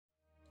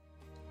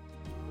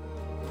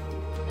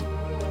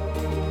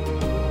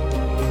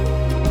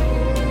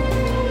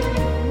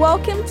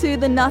Welcome to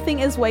the Nothing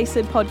is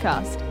Wasted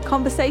podcast,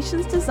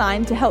 conversations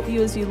designed to help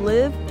you as you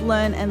live,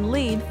 learn, and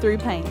lead through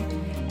pain.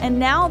 And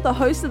now, the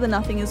host of the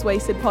Nothing is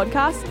Wasted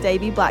podcast,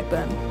 Davey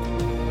Blackburn.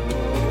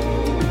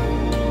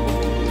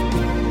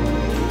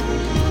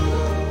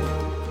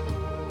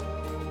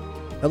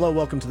 Hello,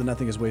 welcome to the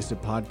Nothing is Wasted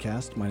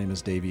podcast. My name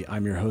is Davey.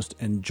 I'm your host,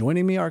 and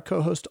joining me, our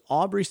co-host,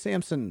 Aubrey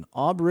Sampson.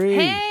 Aubrey.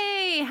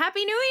 Hey,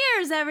 Happy New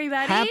Year's,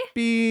 everybody.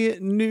 Happy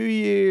New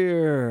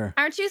Year.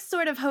 Aren't you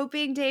sort of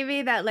hoping,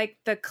 Davey, that like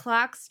the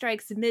clock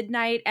strikes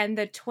midnight and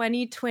the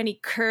 2020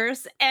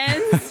 curse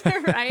ends,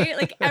 right?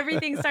 Like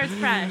everything starts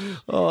fresh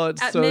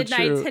It's at so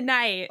midnight true.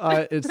 tonight.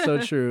 It's so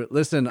true.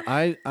 Listen,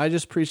 I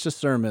just preached a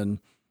sermon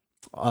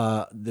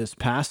this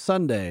past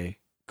Sunday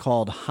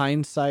called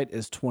Hindsight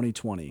is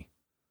 2020.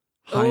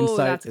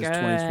 Hindsight is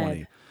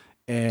 2020.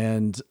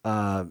 And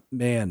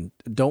man,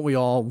 don't we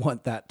all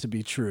want that to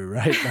be true,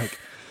 right? Like,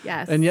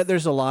 yes. And yet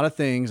there's a lot of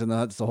things, and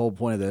that's the whole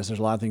point of this. There's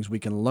a lot of things we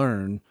can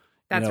learn.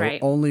 That's right.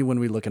 Only when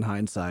we look in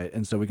hindsight.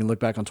 And so we can look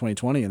back on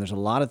 2020, and there's a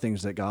lot of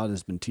things that God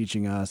has been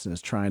teaching us and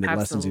is trying to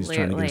lessons he's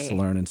trying to get us to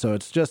learn. And so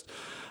it's just,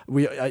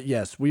 we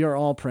are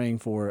all praying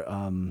for,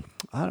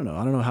 I don't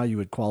know how you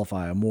would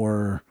qualify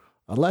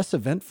a less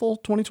eventful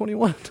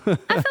 2021.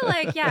 I feel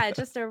like,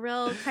 just a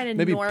real kind of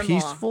maybe normal.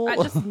 Peaceful.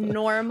 Just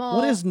normal.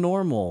 What is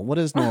normal? What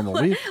is normal?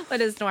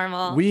 What is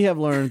normal? We have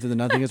learned through the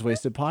Nothing is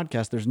Wasted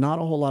podcast, there's not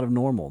a whole lot of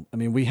normal. I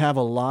mean, we have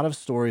a lot of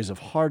stories of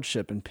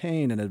hardship and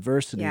pain and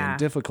adversity and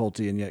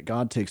difficulty, and yet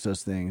God takes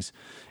those things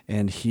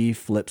and he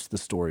flips the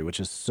story, which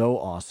is so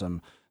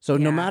awesome. So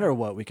no matter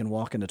what, we can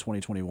walk into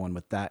 2021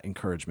 with that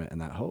encouragement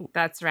and that hope.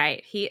 That's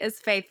right. He is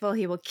faithful.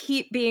 He will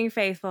keep being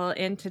faithful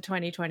into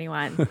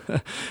 2021.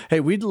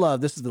 Hey,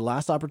 this is the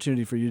last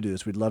opportunity for you to do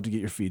this. We'd love to get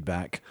your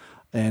feedback.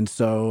 And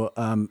so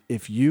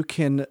if you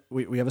can,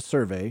 we have a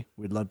survey.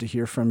 We'd love to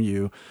hear from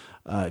you.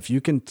 If you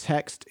can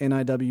text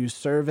NIW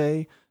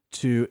survey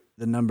to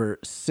the number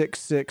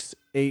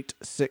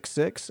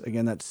 66866.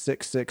 Again, that's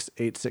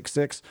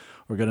 66866.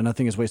 Or go to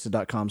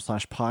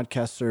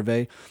nothingiswasted.com/podcast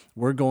survey.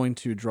 We're going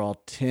to draw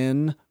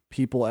 10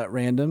 people at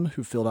random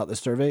who filled out the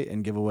survey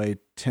and give away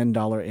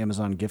 $10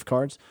 Amazon gift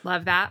cards.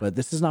 Love that. But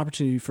this is an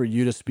opportunity for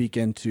you to speak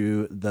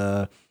into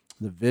the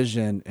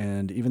vision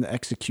and even the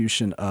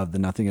execution of the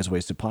Nothing is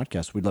Wasted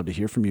podcast. We'd love to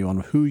hear from you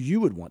on who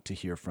you would want to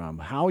hear from,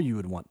 how you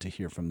would want to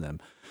hear from them.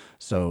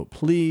 So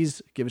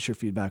please give us your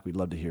feedback. We'd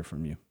love to hear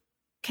from you.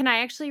 Can I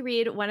actually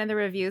read one of the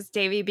reviews,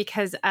 Davey?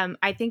 Because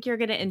I think you're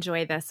going to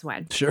enjoy this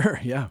one. Sure,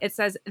 yeah. It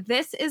says,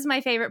 "This is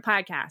my favorite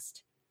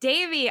podcast.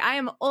 Davey, I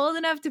am old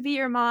enough to be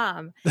your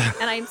mom, and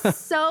I'm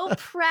so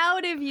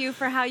proud of you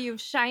for how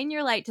you've shined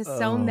your light to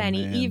so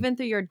many, even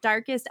through your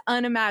darkest,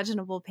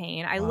 unimaginable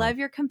pain. I love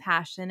your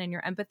compassion and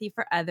your empathy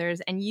for others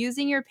and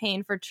using your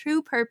pain for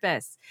true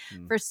purpose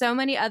for so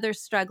many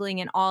others struggling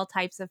in all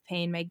types of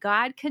pain. May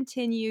God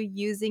continue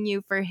using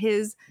you for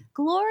his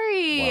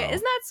glory." Wow.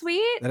 Isn't that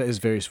sweet? That is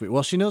very sweet.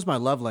 Well, she knows my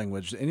love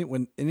language.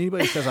 When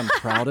anybody says I'm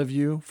proud of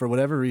you, for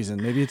whatever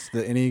reason, maybe it's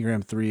the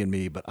Enneagram 3 in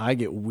me, but I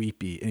get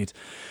weepy. And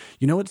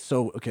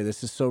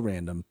this is so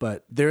random,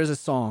 but there is a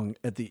song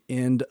at the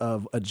end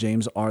of a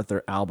James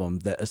Arthur album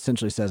that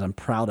essentially says, "I'm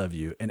proud of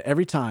you." And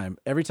every time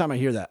I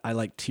hear that, I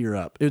like tear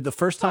up. The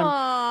first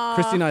time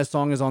Christy and I's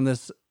song is on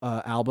this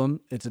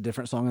album, it's a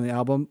different song on the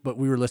album, but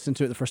we were listening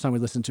to it the first time we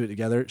listened to it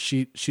together.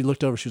 She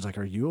looked over, she was like,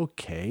 "Are you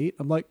okay?"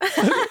 I'm like,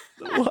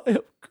 "Why I'm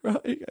crying?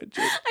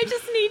 I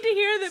just need to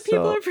hear that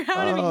people are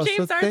proud of me.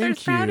 James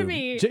Arthur's proud of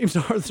me. James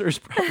Arthur's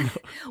proud of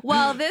me."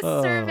 Well, this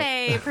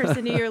survey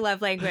person knew your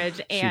love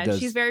language, and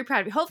she's very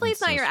proud of you. Hopefully,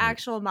 it's not your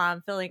actual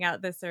mom filling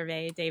out this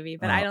survey, Davey,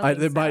 but I don't think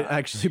it might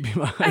actually be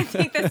mine. I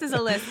think this is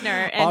a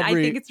listener, and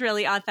Aubrey, I think it's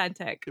really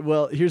authentic.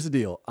 Well, here's the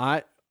deal.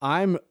 I'm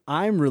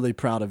really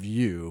proud of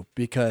you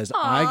because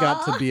I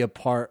got to be a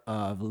part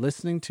of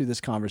listening to this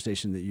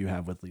conversation that you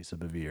have with Lisa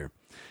Bevere.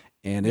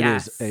 And it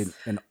is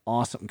an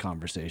awesome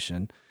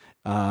conversation.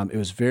 It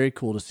was very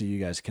cool to see you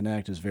guys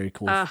connect. It was very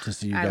cool to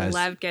see you guys.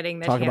 I love getting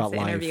the talk chance about to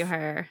life interview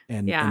her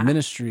and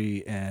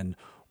ministry and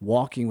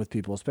walking with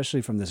people,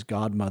 especially from this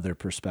godmother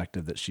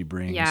perspective that she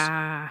brings.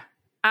 Yeah,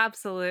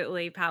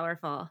 absolutely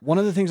powerful. One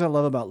of the things I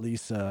love about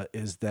Lisa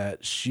is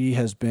that she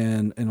has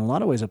been, in a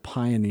lot of ways, a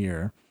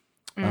pioneer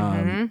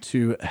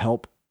to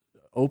help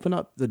open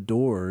up the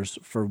doors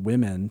for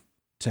women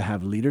to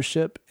have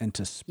leadership and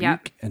to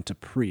speak and to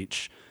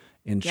preach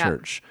in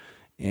church.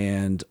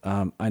 And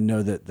I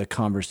know that the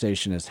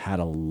conversation has had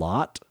a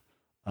lot,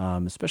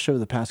 especially over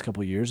the past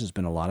couple of years, there's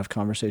been a lot of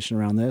conversation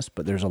around this,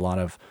 but there's a lot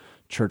of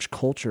church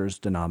cultures,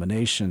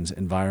 denominations,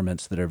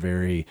 environments that are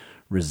very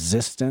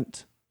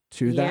resistant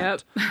to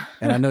that.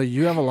 And I know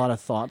you have a lot of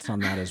thoughts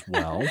on that as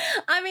well.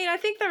 I mean, I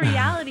think the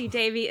reality,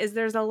 Davey, is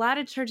there's a lot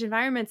of church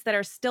environments that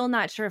are still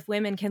not sure if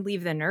women can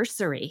leave the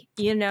nursery.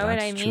 You know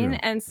what I mean? True.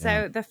 And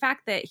so the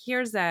fact that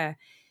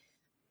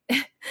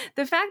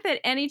the fact that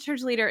any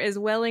church leader is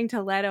willing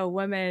to let a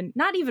woman,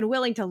 not even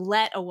willing to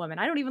let a woman,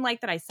 I don't even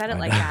like that I said it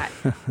like that.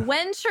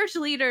 When church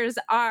leaders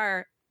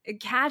are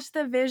catch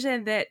the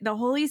vision that the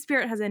Holy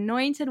Spirit has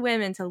anointed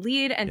women to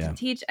lead and to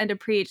teach and to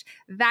preach,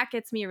 that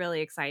gets me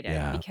really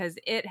excited because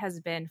it has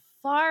been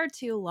far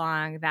too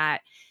long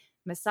that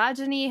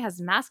misogyny has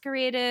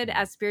masqueraded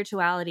as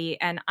spirituality,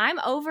 and I'm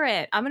over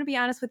it. I'm going to be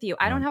honest with you.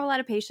 I don't have a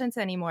lot of patience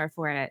anymore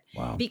for it.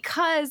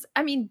 Because,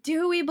 I mean,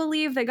 do we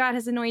believe that God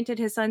has anointed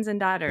his sons and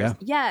daughters?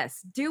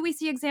 Yes. Do we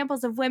see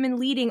examples of women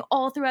leading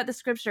all throughout the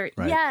scripture?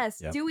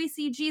 Yes. Do we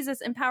see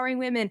Jesus empowering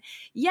women?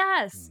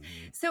 Yes.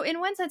 So in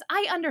one sense,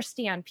 I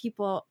understand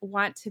people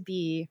want to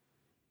be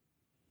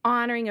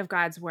honoring of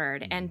God's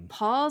word and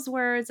Paul's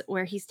words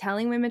where he's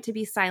telling women to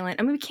be silent.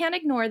 I mean, we can't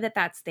ignore that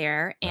that's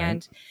there.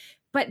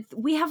 But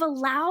we have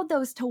allowed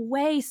those to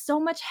weigh so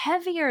much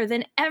heavier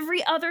than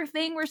every other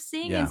thing we're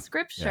seeing in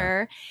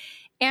scripture.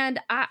 And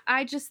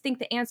I just think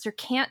the answer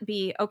can't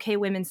be, okay,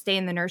 women stay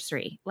in the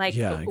nursery. Like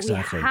we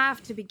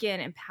have to begin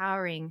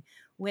empowering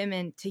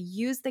women to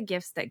use the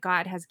gifts that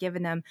God has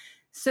given them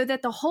so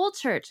that the whole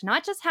church,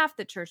 not just half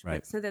the church,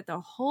 but so that the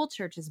whole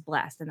church is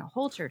blessed and the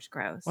whole church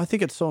grows. Well, I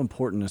think it's so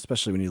important,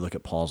 especially when you look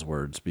at Paul's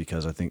words,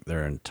 because I think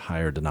there are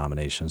entire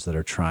denominations that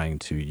are trying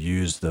to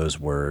use those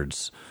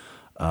words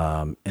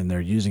and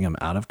they're using them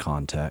out of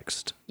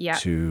context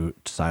to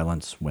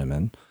silence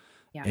women.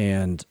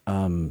 And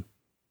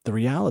the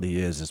reality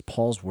is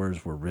Paul's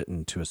words were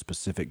written to a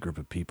specific group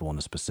of people in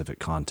a specific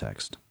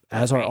context,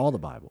 as are all the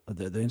Bible,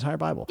 the entire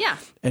Bible.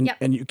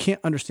 And you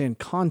can't understand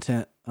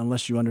content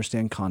unless you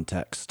understand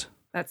context.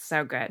 That's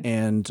so good.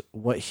 And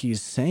what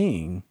he's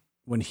saying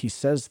when he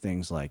says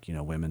things like, you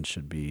know, women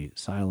should be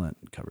silent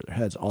and cover their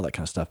heads, all that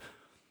kind of stuff,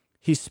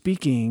 he's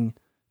speaking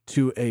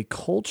to a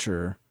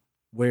culture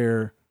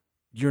where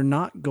you're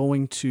not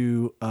going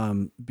to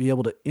be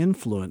able to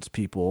influence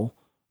people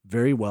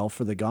very well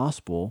for the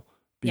gospel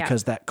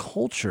because that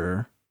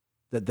culture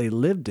that they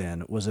lived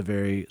in was a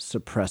very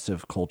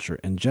suppressive culture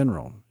in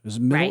general. It was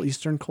Middle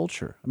Eastern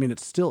culture. I mean, it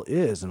still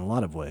is in a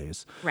lot of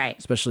ways,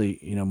 especially,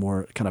 you know,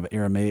 more kind of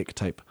Aramaic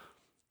type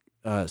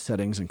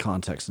settings and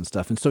contexts and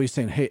stuff. And so he's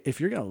saying, hey, if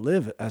you're going to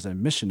live as a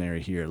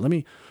missionary here, let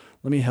me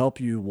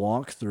help you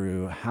walk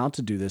through how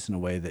to do this in a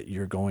way that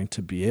you're going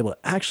to be able to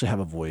actually have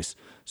a voice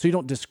so you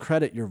don't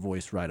discredit your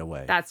voice right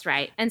away. That's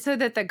right. And so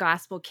that the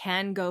gospel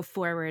can go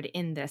forward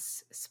in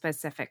this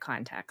specific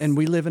context. And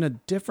we live in a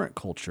different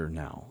culture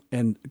now,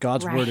 and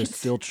God's word is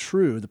still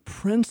true. The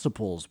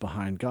principles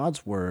behind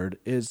God's word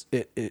is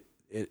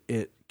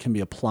it can be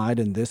applied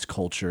in this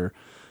culture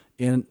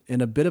in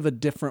a bit of a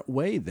different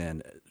way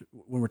than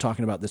when we're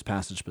talking about this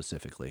passage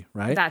specifically,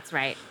 right? That's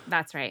right.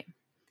 That's right.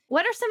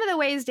 What are some of the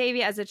ways,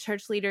 Davey, as a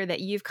church leader, that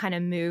you've kind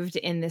of moved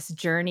in this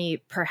journey,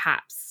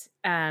 perhaps,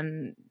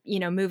 you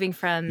know, moving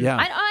from,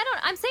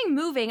 I'm saying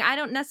moving. I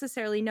don't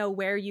necessarily know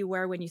where you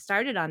were when you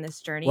started on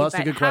this journey, well,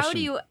 that's a good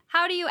question.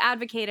 How do you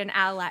advocate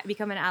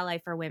become an ally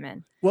for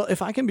women? Well,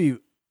 if I can be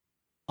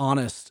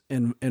honest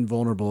and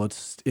vulnerable,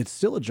 it's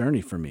still a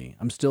journey for me.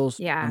 I'm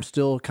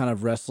still kind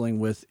of wrestling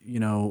with, you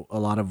know, a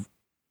lot of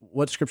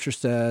what scripture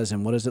says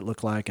and what does it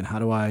look like and how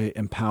do I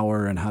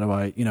empower and how do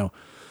I, you know,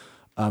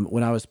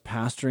 when I was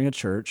pastoring a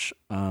church,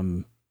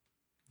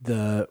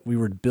 we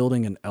were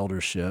building an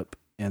eldership,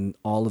 and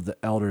all of the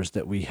elders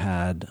that we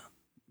had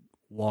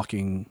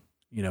walking,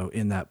 you know,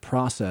 in that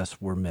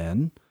process were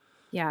men.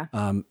 Yeah.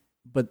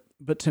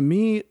 But to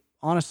me,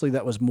 honestly,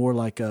 that was more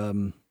like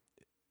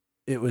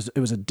it was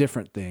a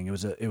different thing.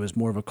 It was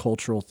more of a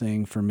cultural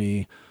thing for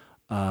me.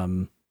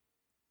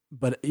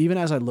 But even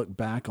as I look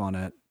back on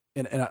it,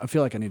 and I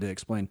feel like I need to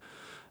explain,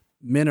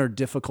 men are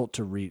difficult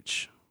to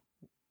reach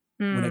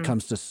when it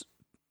comes to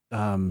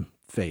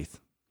faith.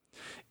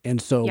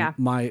 And so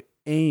my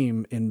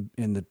aim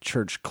in the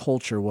church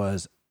culture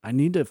was I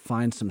need to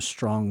find some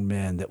strong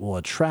men that will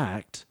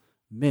attract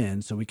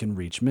men so we can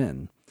reach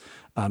men.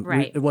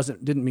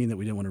 It didn't mean that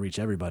we didn't want to reach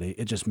everybody.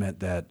 It just meant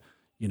that,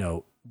 you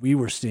know, we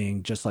were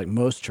seeing, just like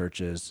most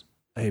churches,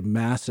 a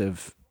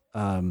massive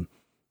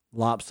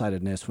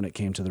lopsidedness when it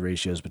came to the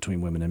ratios between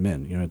women and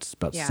men. You know, it's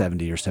about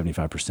 70 or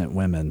 75%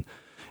 women.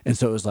 And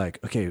so it was like,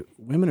 okay,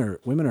 women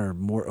are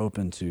more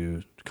open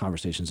to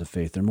conversations of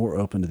faith. They're more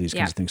open to these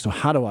kinds of things. So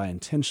how do I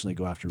intentionally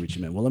go after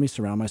reaching men? Well, let me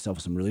surround myself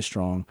with some really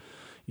strong,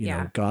 you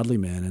know, godly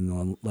men, and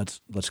then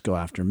let's go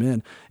after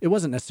men. It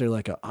wasn't necessarily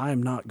like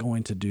I'm not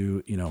going to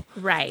do, you know.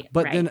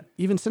 But then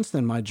even since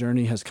then, my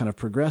journey has kind of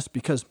progressed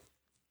because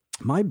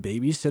my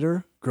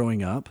babysitter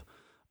growing up,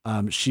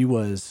 she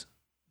was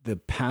the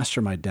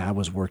pastor my dad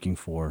was working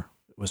for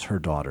was her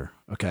daughter,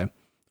 okay?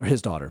 Or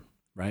his daughter,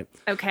 right?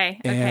 Okay.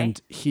 And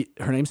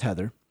her name's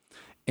Heather.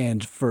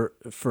 And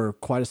for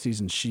quite a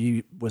season,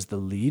 she was the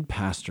lead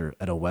pastor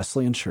at a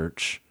Wesleyan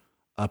church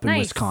up in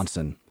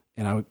Wisconsin.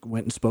 And I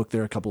went and spoke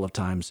there a couple of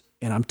times.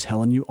 And I'm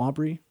telling you,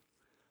 Aubrey,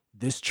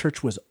 this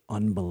church was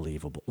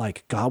unbelievable.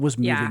 Like God was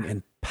moving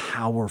in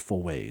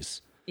powerful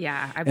ways.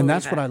 Yeah, I believe And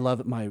that's what I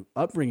love. My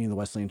upbringing in the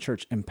Wesleyan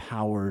church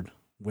empowered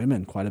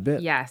women quite a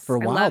bit. Yes, for a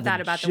while, I love that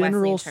about the Wesleyan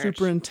general church.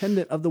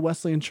 superintendent of the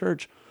Wesleyan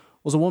church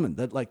was a woman.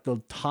 That like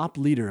the top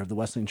leader of the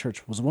Wesleyan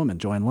church was a woman,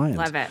 Joanne Lyons.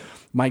 Love it.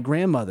 My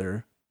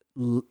grandmother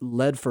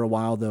led for a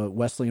while the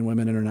Wesleyan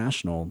Women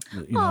International.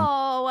 You know.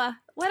 Oh,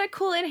 what a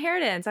cool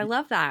inheritance. I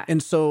love that.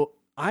 And so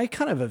I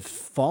kind of have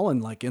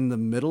fallen like in the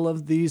middle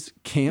of these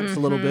camps a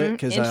little bit,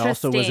 because I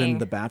also was in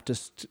the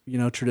Baptist,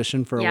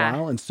 tradition for a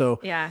while. And so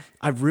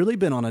I've really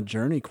been on a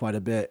journey quite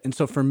a bit. And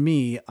so for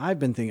me, I've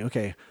been thinking,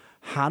 okay,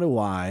 how do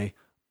I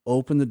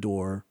open the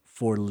door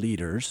for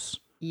leaders,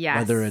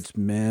 whether it's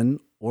men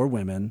or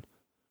women,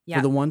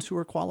 for the ones who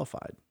are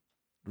qualified,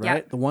 right?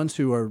 Yep. The ones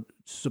who are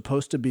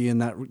supposed to be in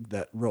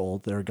that role,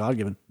 they're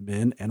God-given,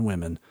 men and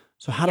women.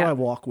 So how do I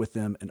walk with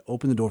them and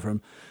open the door for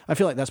them? I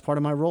feel like that's part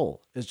of my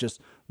role, is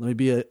just let me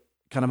be a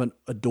kind of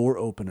a door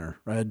opener,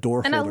 right? A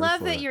door holder. And I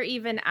love that you're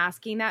even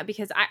asking that,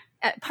 because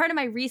part of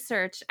my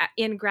research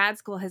in grad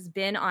school has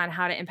been on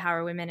how to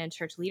empower women in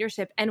church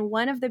leadership. And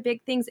one of the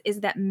big things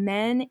is that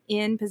men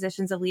in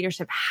positions of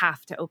leadership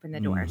have to open the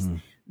doors.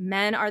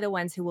 Men are the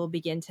ones who will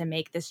begin to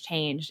make this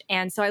change.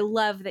 And so I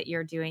love that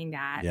you're doing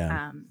that.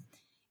 Yeah.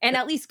 And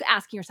at least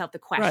asking yourself the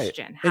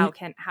question, how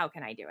can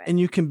I do it? And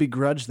you can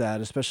begrudge that,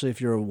 especially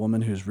if you're a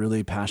woman who's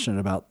really passionate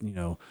about,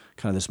 kind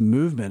of this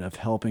movement of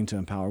helping to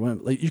empower women.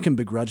 Like, you can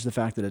begrudge the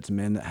fact that it's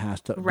men that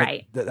has to.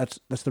 Right. That's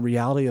the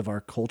reality of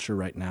our culture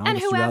right now. And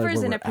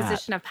whoever's in a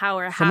position of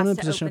power has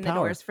to open the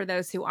doors for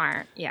those who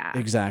aren't. Yeah.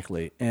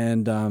 Exactly.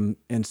 And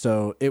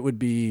so it would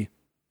be,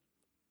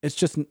 it's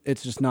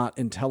just not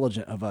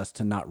intelligent of us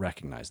to not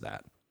recognize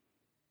that.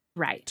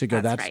 Right. To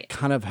go, that's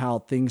kind of how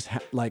things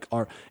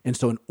are. And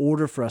so in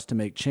order for us to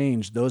make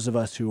change, those of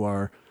us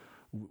who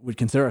would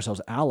consider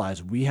ourselves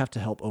allies, we have to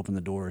help open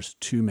the doors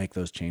to make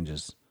those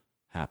changes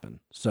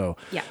happen. So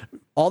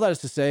all that is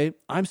to say,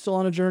 I'm still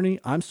on a journey.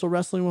 I'm still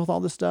wrestling with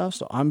all this stuff.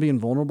 So I'm being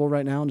vulnerable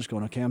right now and just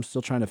going, okay, I'm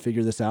still trying to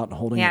figure this out and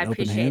holding it in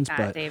open hands. That,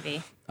 but,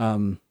 Davey.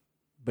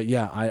 But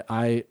yeah,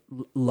 I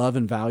love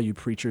and value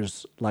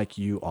preachers like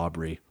you,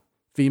 Aubrey,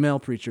 female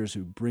preachers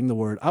who bring the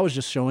word. I was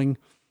just showing,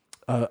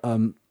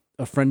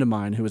 a friend of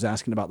mine who was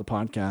asking about the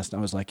podcast. And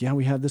I was like, yeah,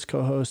 we have this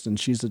co-host and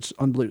she's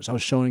unbelievable. So I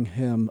was showing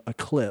him a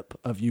clip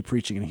of you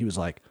preaching and he was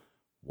like,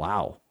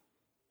 wow,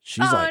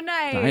 she's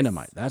nice.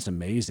 Dynamite. That's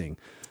amazing.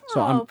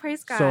 So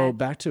praise God. So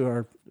back to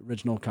our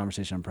original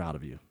conversation. I'm proud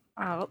of you.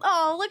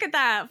 Oh, look at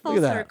that. Full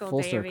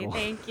circle, Davey.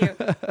 Thank you.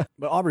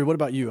 But Aubrey, what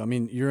about you? I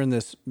mean, you're in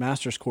this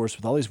master's course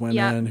with all these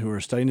women who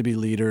are studying to be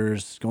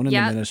leaders, going into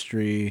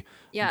ministry.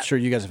 I'm sure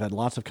you guys have had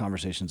lots of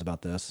conversations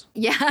about this.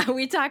 Yeah,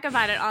 we talk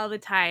about it all the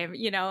time.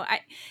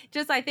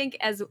 I think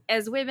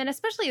as women,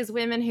 especially as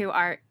women who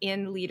are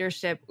in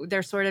leadership,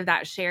 there's sort of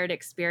that shared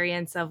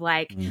experience of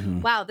like,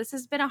 wow, this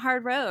has been a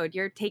hard road.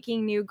 You're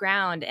taking new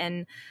ground.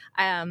 And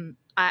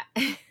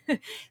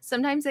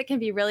sometimes it can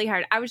be really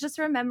hard. I was just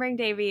remembering,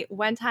 Davey,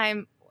 one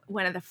time,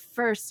 one of the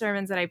first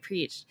sermons that I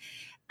preached,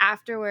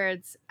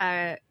 afterwards,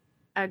 a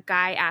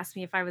guy asked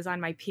me if I was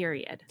on my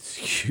period.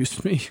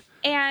 Excuse me?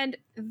 And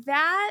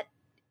that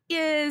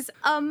is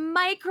a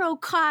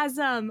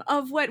microcosm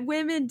of what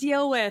women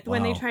deal with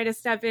when they try to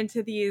step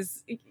into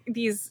these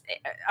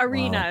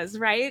arenas,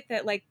 right?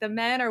 That like the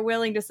men are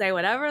willing to say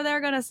whatever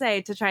they're going to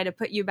say to try to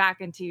put you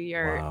back into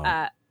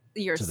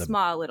your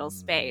small little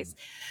space.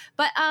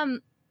 But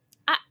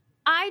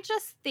I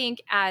just think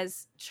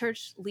as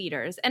church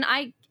leaders, and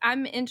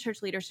I'm in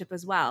church leadership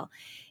as well,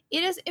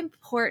 it is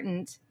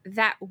important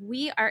that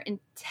we are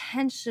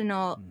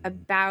intentional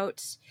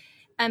about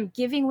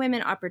giving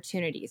women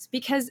opportunities,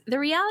 because the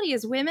reality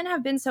is women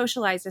have been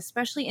socialized,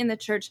 especially in the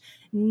church,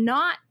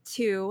 not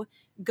to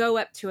go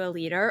up to a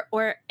leader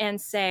and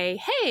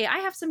say, hey, I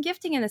have some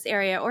gifting in this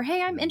area, or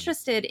hey, I'm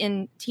interested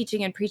in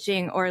teaching and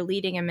preaching or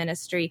leading a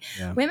ministry.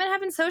 Yeah. Women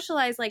have been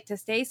socialized like to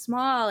stay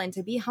small and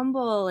to be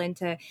humble and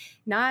to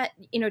not,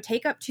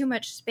 take up too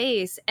much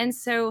space. And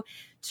so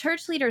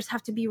church leaders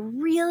have to be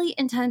really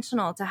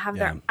intentional to have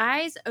their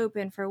eyes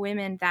open for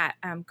women that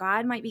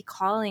God might be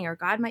calling or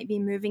God might be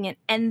moving in,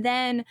 and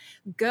then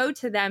go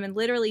to them and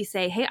literally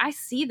say, hey, I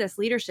see this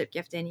leadership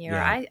gift in you. Or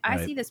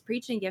I see this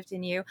preaching gift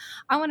in you.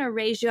 I want to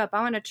raise you up.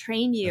 I want to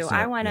train you.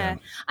 I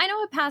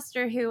know a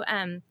pastor who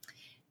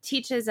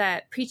teaches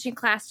a preaching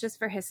class just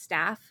for his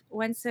staff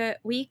once a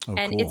week.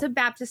 It's a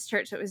Baptist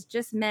church, so it was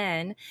just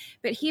men.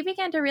 But he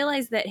began to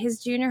realize that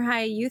his junior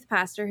high youth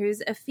pastor,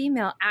 who's a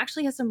female,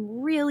 actually has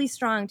some really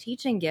strong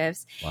teaching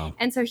gifts. Wow.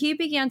 And so he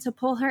began to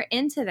pull her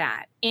into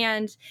that.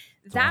 And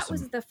that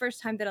was the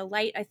first time that a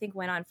light, I think,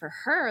 went on for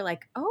her.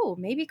 Like, oh,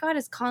 maybe God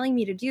is calling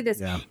me to do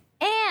this. Yeah.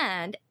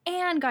 And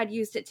God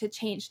used it to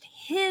change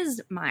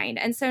his mind.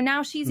 And so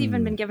now she's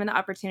even been given the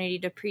opportunity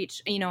to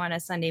preach, on a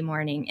Sunday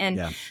morning. And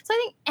so I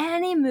think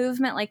any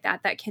movement like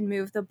that can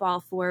move the ball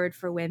forward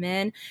for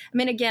women. I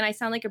mean, again, I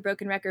sound like a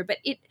broken record, but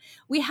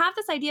we have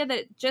this idea that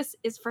it just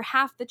is for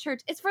half the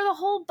church. It's for the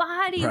whole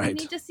body. Right. We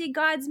need to see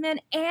God's men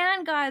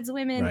and God's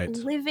women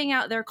living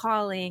out their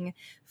calling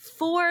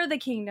for the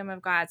kingdom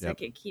of God, so it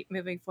can keep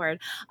moving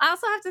forward. I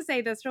also have to say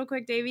this real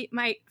quick, Davey.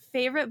 My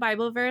favorite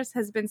Bible verse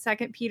has been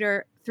 2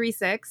 Peter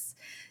 3:6.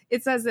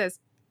 It says this.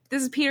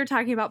 This is Peter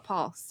talking about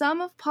Paul.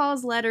 Some of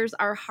Paul's letters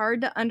are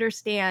hard to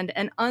understand,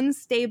 and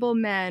unstable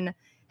men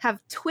have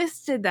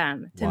twisted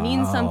them to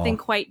mean something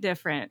quite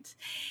different.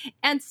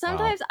 And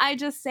sometimes I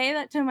just say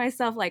that to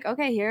myself, like,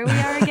 okay, here we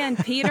are again.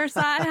 Peter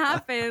saw it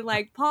happen.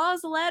 Like,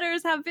 Paul's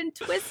letters have been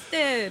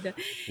twisted.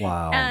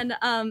 Wow. And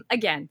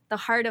again, the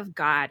heart of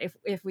God,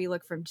 if we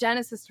look from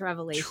Genesis to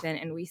Revelation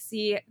and we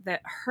see the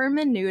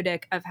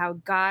hermeneutic of how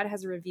God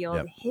has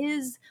revealed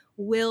his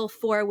will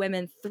for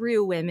women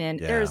through women,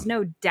 there is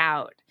no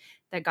doubt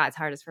that God's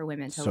heart is for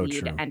women to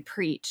lead and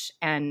preach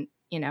and,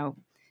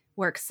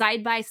 work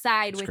side by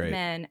side with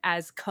men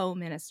as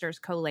co-ministers,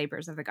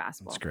 co-laborers of the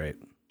gospel. That's great.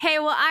 Hey,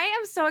 well, I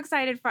am so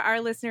excited for our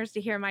listeners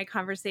to hear my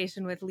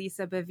conversation with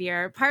Lisa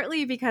Bevere,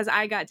 partly because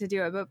I got to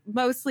do it, but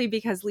mostly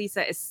because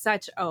Lisa is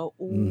such a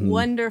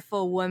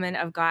wonderful woman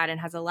of God and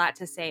has a lot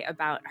to say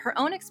about her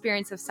own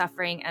experience of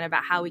suffering and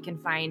about how we can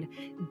find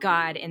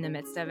God in the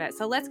midst of it.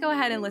 So let's go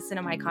ahead and listen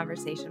to my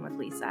conversation with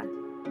Lisa.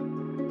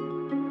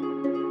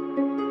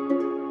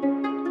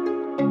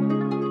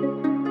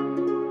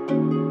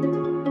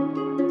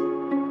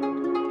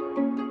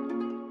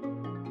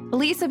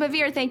 Lisa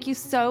Bevere, thank you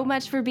so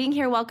much for being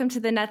here. Welcome to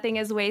the Nothing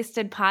is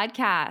Wasted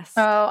podcast.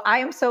 Oh, I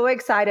am so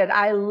excited.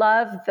 I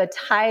love the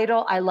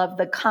title. I love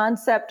the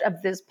concept of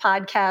this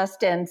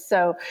podcast. And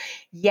so,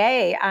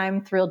 yay,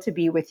 I'm thrilled to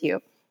be with you.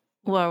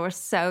 Well, we're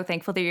so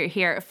thankful that you're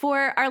here.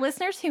 For our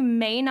listeners who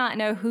may not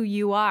know who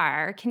you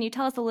are, can you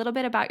tell us a little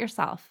bit about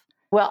yourself?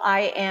 Well,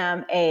 I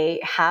am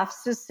a half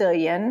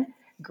Sicilian,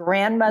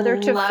 grandmother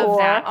to Love four.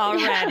 That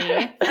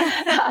already.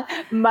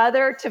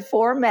 Mother to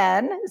four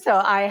men.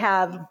 So I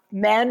have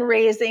men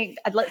raising,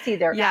 let's see,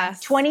 they're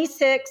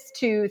 26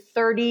 to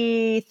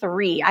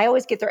 33. I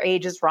always get their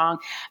ages wrong.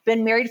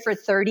 Been married for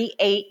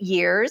 38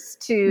 years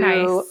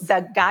to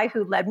the guy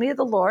who led me to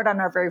the Lord on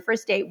our very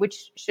first date,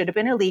 which should have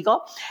been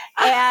illegal.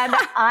 And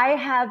I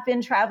have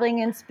been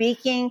traveling and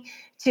speaking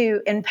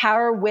to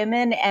empower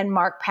women and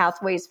mark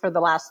pathways for the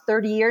last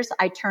 30 years.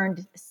 I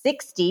turned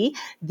 60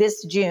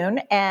 this June.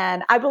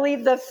 And I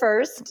believe the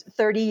first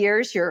 30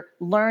 years you're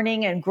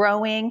learning and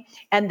growing.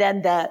 And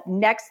then the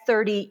next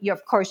 30,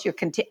 of course, you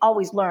can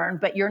always learn,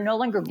 but you're no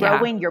longer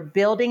growing, you're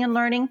building and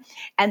learning.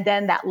 And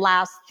then that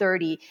last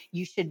 30,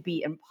 you should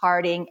be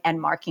imparting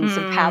and marking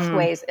some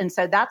pathways. And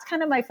so that's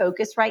kind of my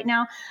focus right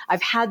now.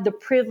 I've had the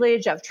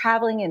privilege of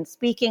traveling and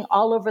speaking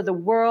all over the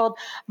world.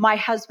 My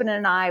husband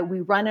and I, we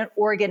run an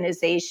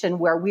organization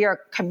where we are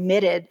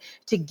committed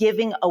to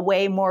giving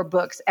away more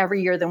books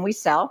every year than we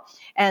sell.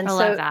 And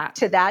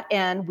to that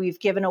end, we've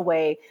given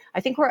away,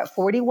 I think we're at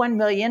 41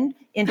 million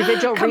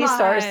individual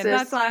resources.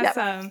 That's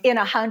awesome. In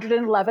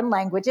 111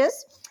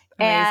 languages.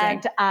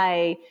 Amazing. And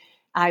I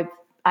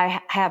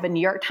have a New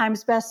York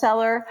Times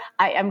bestseller.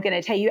 I am going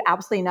to tell you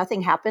absolutely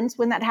nothing happens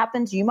when that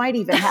happens. You might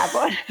even have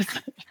one. You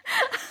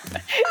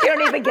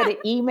don't even get an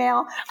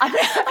email.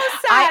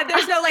 Sad.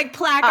 There's no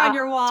plaque on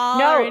your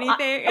wall or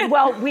anything.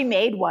 Well, we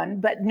made one,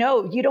 but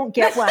no, you don't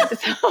get one.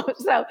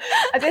 But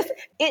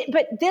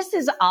this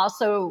is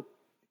also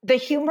the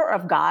humor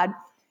of God.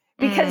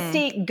 Because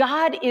see,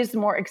 God is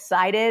more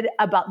excited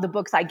about the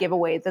books I give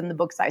away than the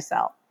books I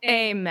sell.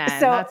 Amen.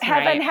 So that's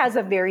heaven has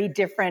a very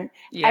different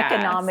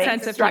economic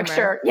sense of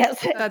structure. Humor.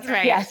 Yes. That's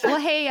right. Yes. Well,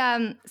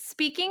 hey,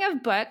 speaking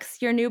of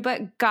books, your new book,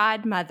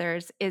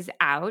 Godmothers, is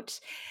out.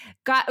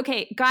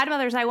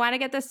 Godmothers, I want to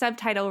get the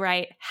subtitle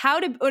right.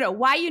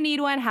 Why you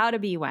need one, how to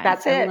be one.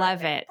 That's it. I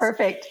love it.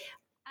 Perfect.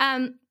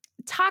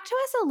 Talk to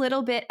us a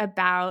little bit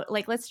about,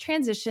 let's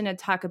transition and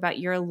talk about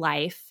your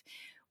life.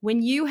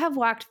 When you have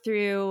walked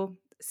through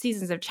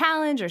seasons of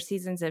challenge or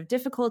seasons of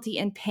difficulty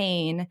and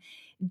pain,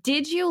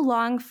 did you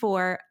long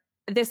for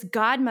this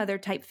godmother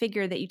type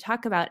figure that you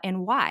talk about,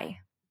 and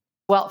why?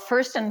 Well,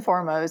 first and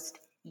foremost,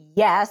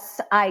 yes,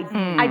 I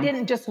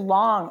didn't just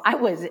long. I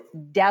was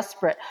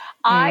desperate.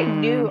 I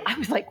knew, I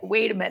was like,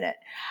 wait a minute.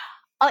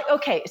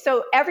 Okay,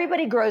 so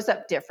everybody grows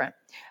up different.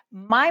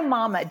 My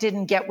mama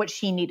didn't get what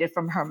she needed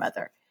from her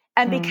mother.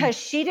 And because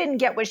she didn't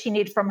get what she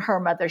needed from her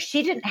mother,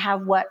 she didn't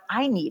have what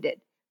I needed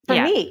for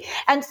me.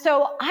 And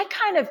so I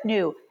kind of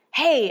knew,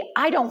 hey,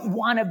 I don't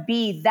want to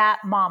be that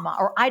mama,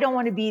 or I don't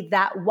want to be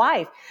that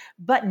wife.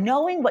 But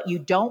knowing what you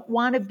don't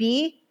want to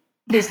be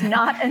is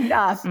not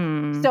enough.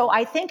 So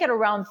I think at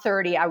around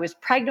 30, I was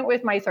pregnant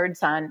with my third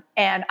son,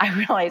 and I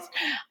realized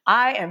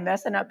I am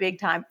messing up big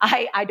time.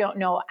 I don't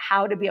know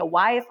how to be a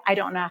wife. I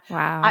don't know.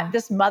 Wow.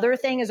 This mother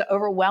thing is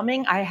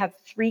overwhelming. I have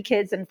 3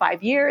 kids in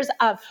 5 years.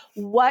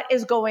 What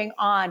is going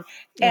on?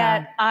 Yeah.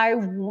 And I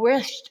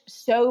wished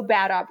so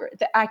bad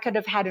that I could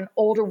have had an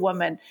older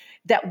woman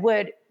that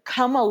would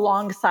come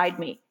alongside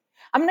me.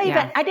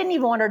 I didn't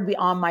even want her to be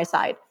on my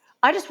side.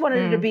 I just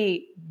wanted her to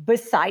be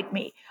beside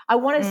me. I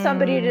wanted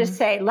somebody to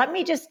say, let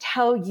me just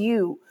tell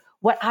you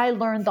what I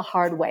learned the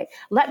hard way.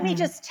 Let me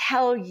just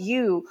tell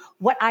you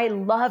what I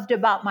loved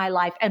about my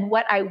life and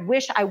what I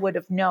wish I would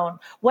have known,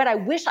 what I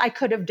wish I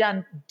could have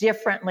done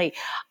differently.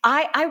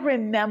 I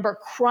remember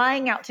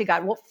crying out to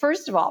God. Well,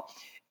 first of all,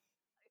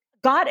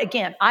 God,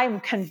 again, I'm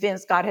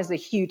convinced God has a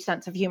huge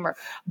sense of humor.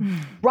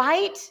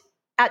 Right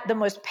at the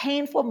most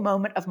painful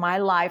moment of my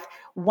life,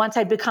 once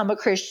I'd become a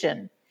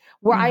Christian,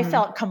 where I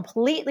felt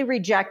completely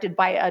rejected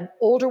by an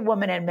older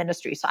woman in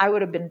ministry. So I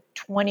would have been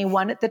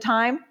 21 at the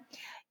time.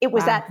 It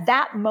was at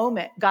that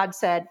moment, God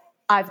said,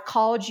 I've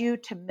called you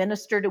to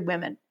minister to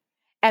women.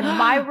 And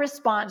my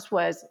response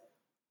was,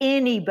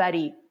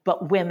 anybody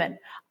but women.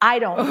 I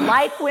don't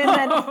like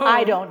women.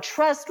 I don't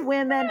trust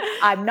women.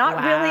 I'm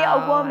not really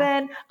a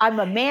woman. I'm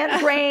a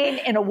man brain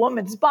in a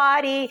woman's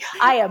body.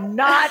 I am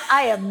not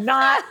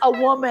a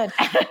woman.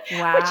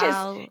 Which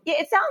is,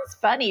 it sounds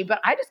funny, but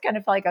I just kind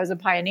of felt like I was a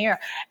pioneer.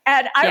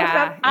 And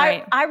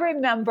I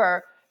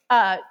remember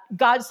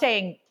God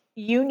saying,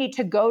 you need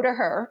to go to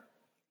her.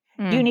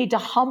 You need to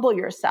humble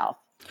yourself.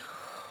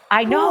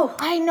 I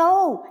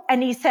know.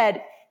 And he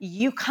said,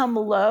 you come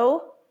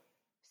low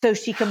so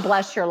she can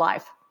bless your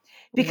life.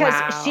 Because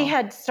she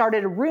had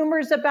started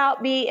rumors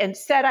about me and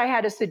said I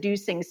had a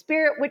seducing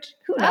spirit, which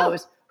who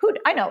knows?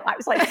 I know. I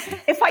was like,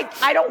 if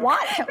I don't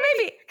want,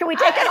 maybe, can we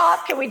take it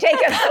off? Can we take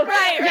it off?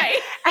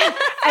 Right.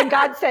 And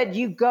God said,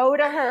 you go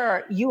to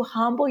her, you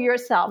humble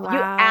yourself, you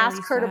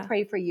ask her to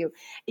pray for you.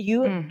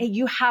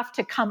 You have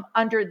to come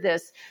under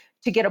this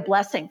to get a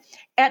blessing.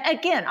 And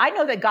again, I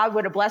know that God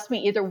would have blessed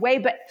me either way,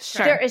 but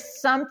there is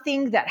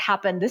something that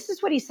happened. This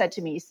is what he said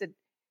to me. He said,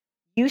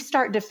 you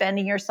start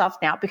defending yourself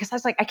now, because I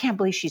was like, I can't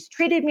believe she's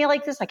treated me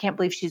like this. I can't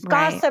believe she's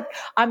gossiped.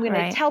 I'm going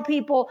to tell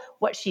people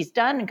what she's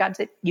done. And God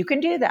said, you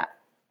can do that.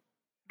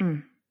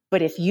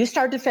 But if you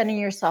start defending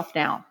yourself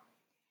now,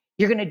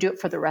 you're going to do it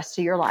for the rest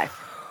of your life.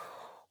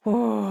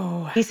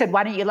 He said,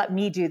 why don't you let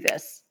me do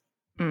this?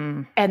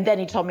 And then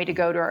he told me to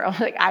go to her. I was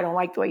like, I don't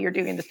like the way you're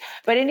doing this.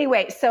 But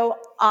anyway, so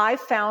I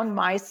found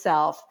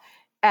myself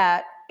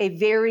at a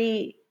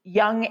very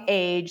young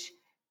age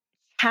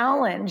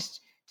challenged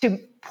to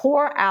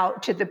pour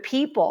out to the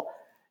people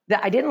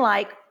that I didn't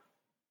like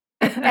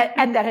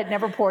and that had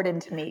never poured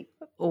into me.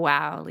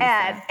 Wow,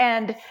 Lisa.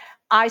 And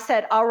I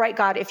said, all right,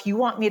 God, if you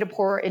want me to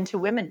pour into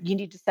women, you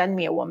need to send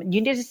me a woman. You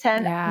need to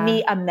send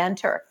me a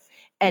mentor.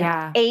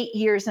 And 8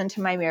 years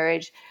into my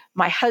marriage,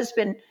 my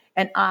husband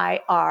and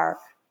I are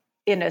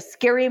in a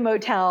scary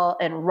motel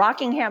in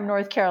Rockingham,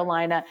 North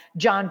Carolina.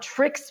 John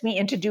tricks me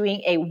into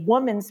doing a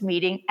women's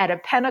meeting at a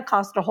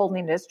Pentecostal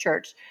holiness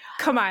church.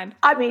 Come on.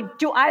 I mean,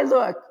 do I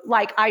look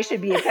like I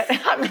should be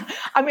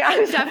I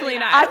was definitely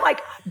not. I'm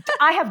like,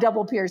 I have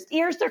double pierced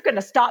ears. They're going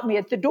to stop me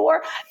at the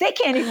door. They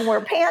can't even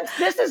wear pants.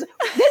 This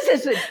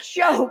is a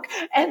joke.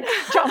 And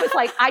John was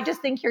like, I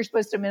just think you're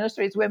supposed to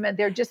minister to women.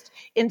 They're just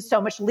in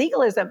so much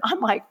legalism. I'm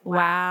like,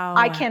 wow.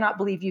 I cannot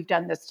believe you've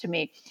done this to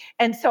me.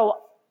 And so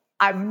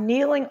I'm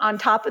kneeling on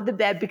top of the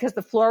bed because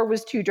the floor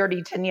was too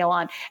dirty to kneel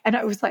on. And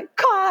I was like,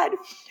 God,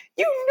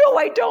 you know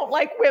I don't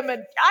like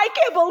women. I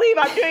can't believe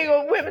I'm doing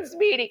a women's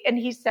meeting. And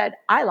he said,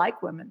 I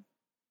like women.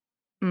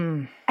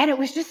 And it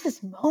was just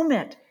this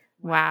moment.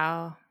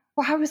 Wow.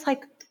 Where I was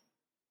like,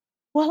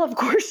 well, of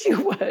course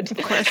you would. Of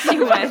course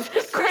you would.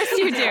 Of course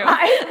you do.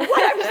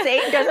 What I'm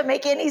saying doesn't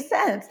make any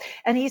sense.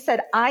 And he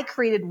said, I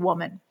created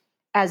woman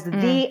as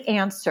the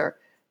answer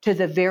to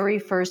the very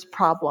first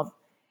problem.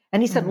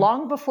 And he said,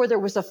 long before there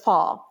was a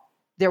fall,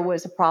 there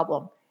was a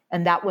problem.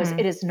 And that was,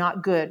 it is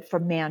not good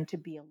for man to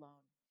be alone.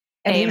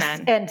 And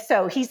Amen. And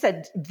so he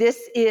said,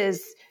 this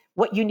is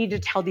what you need to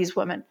tell these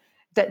women,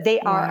 that they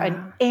are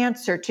an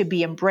answer to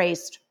be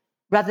embraced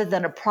rather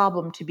than a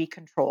problem to be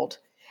controlled.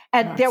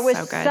 And there was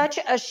such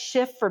a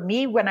shift for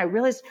me when I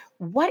realized,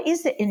 what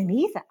is it in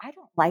me that I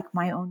don't like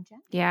my own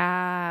gender?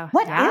 Yeah.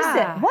 What is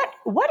it?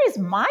 What is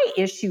my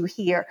issue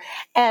here?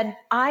 And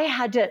I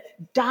had to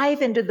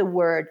dive into the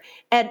word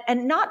and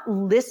not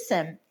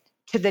listen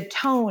to the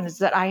tones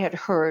that I had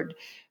heard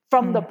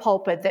from the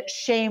pulpit that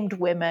shamed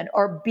women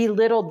or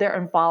belittled their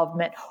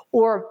involvement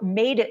or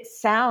made it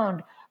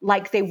sound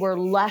like they were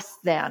less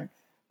than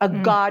a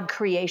God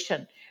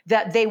creation,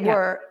 that they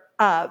were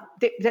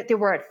that they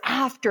were an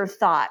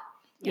afterthought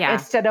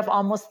instead of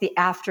almost the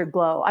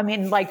afterglow. I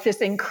mean, like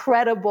this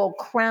incredible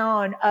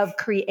crown of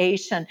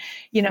creation,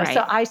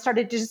 so I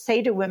started to just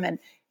say to women,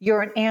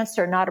 you're an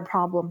answer, not a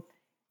problem.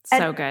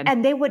 So good.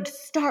 And they would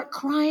start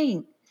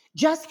crying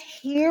just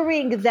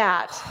hearing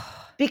that,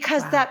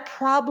 because that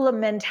problem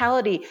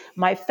mentality,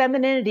 my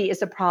femininity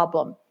is a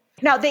problem.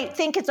 Now they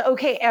think it's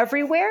okay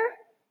everywhere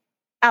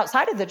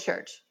outside of the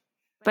church.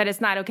 But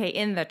it's not okay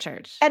in the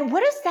church. And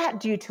what does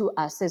that do to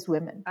us as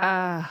women?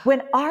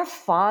 When our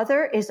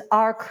Father is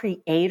our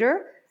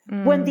creator,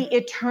 when the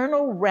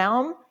eternal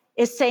realm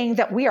is saying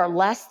that we are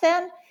less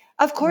than,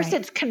 of course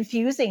it's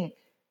confusing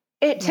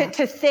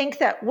to think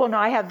that, well, no,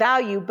 I have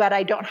value, but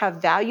I don't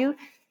have value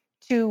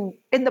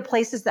in the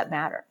places that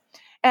matter.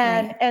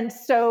 And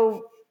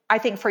so I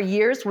think for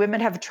years,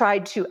 women have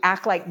tried to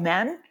act like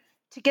men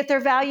to get their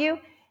value.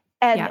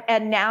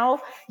 And now,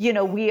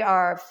 we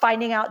are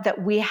finding out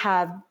that we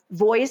have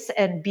voice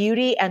and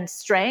beauty and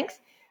strength,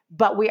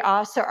 but we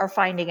also are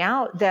finding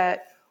out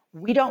that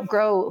we don't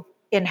grow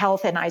in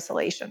health and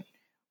isolation.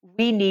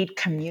 We need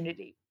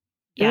community.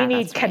 We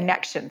need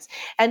connections.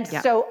 And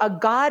so a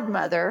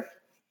godmother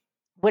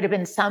would have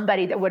been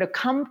somebody that would have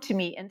come to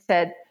me and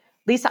said,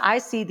 Lisa, I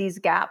see these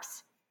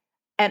gaps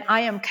and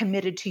I am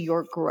committed to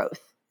your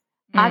growth.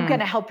 I'm going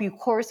to help you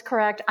course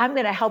correct. I'm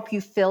going to help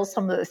you fill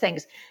some of the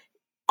things.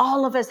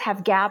 All of us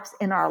have gaps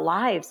in our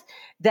lives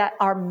that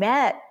are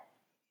met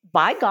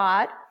by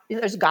God.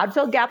 There's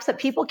God-filled gaps that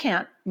people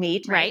can't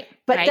meet. Right.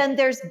 But then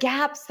there's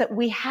gaps that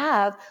we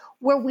have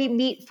where we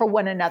meet for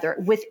one another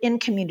within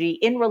community,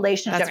 in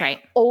relationship. That's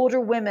right. Older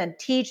women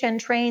teach and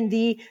train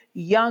the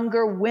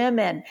younger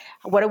women.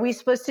 What are we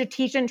supposed to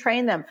teach and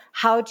train them?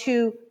 How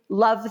to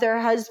love their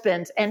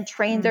husbands and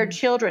train their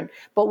children.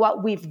 But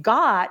what we've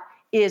got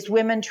is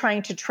women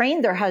trying to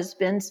train their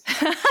husbands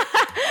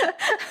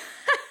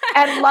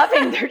and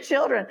loving their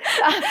children.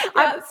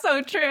 That's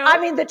so true. I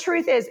mean, the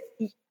truth is,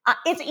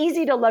 it's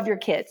easy to love your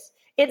kids.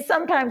 It's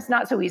sometimes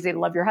not so easy to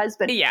love your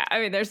husband. Yeah, I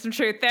mean, there's some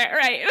truth there,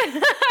 right?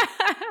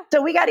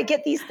 So we got to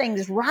get these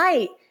things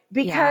right,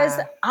 because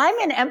I'm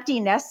in empty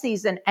nest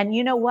season. And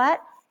you know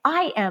what?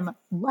 I am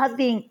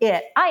loving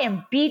it. I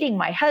am beating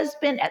my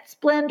husband at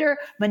Splendor,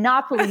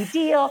 Monopoly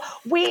Deal.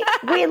 We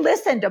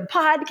listen to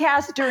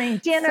podcasts during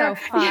dinner.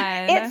 So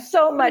fun. It's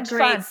so much fun.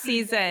 Great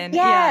season.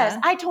 Yes. Yeah.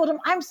 I told him,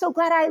 I'm so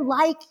glad I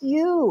like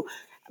you.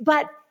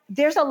 But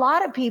there's a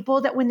lot of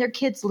people that when their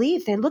kids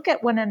leave, they look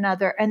at one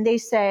another and they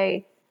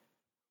say,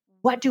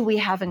 what do we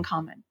have in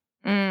common?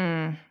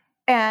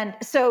 And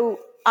so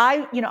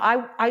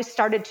I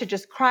started to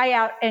just cry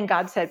out, and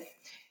God said,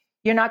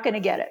 you're not going to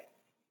get it.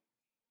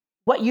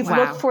 What you've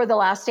looked for the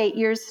last 8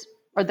 years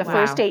or the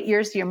first 8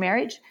 years of your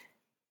marriage,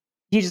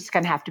 you're just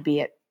going to have to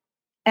be it.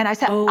 And I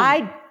said,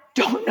 I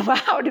don't know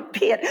how to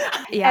be it.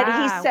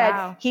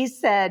 And he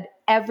said,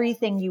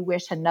 everything you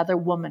wish another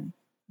woman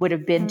would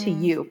have been to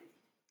you,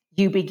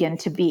 you begin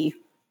to be.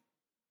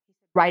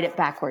 Write it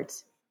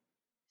backwards.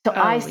 So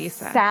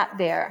Lisa. Sat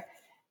there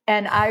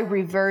and I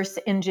reverse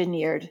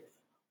engineered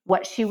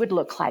what she would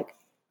look like,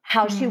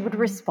 how she would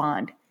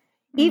respond.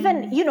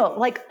 Even,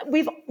 like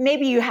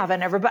maybe you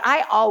haven't ever, but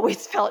I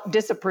always felt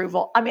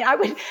disapproval. I mean, I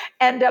would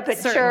end up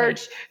at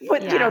church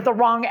with, the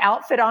wrong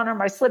outfit on or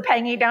my slip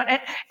hanging down.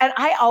 And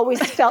I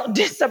always felt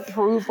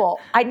disapproval.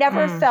 I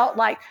never felt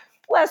like,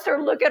 bless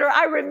her, look at her.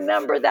 I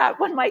remember that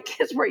when my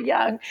kids were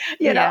young.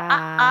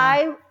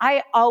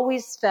 I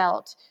always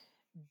felt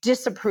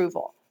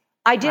disapproval.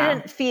 I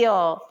didn't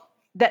feel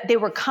that they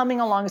were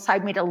coming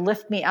alongside me to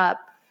lift me up.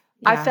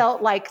 I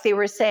felt like they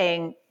were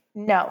saying,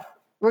 no,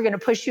 we're going to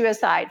push you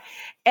aside.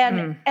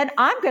 And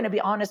I'm going to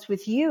be honest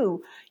with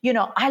you.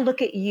 I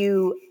look at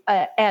you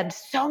and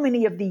so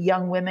many of the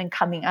young women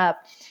coming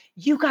up.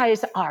 You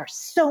guys are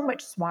so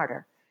much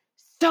smarter,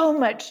 so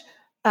much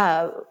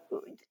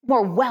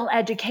more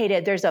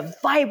well-educated. There's a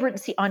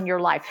vibrancy on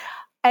your life.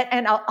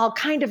 And I'll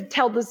kind of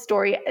tell the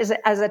story as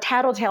a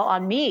tattletale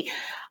on me.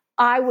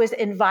 I was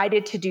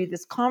invited to do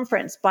this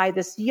conference by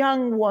this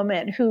young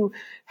woman who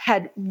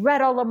had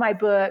read all of my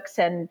books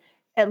and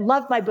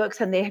loved my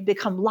books, and they had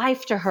become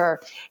life to her.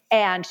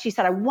 And she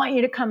said, I want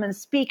you to come and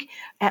speak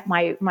at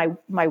my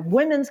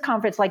women's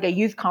conference, like a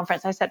youth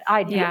conference. I said,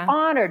 I'd be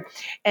honored.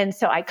 And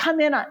so I come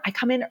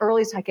in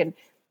early so I can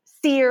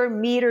see her,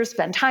 meet her,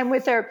 spend time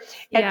with her.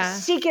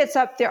 And she gets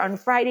up there on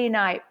Friday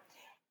night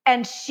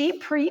and she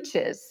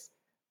preaches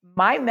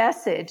my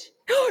message.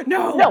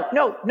 No.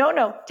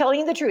 Telling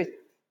you the truth.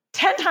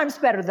 10 times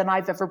better than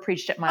I've ever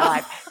preached it in my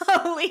life.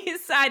 Oh,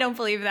 Lisa, I don't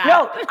believe that.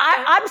 No,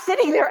 I'm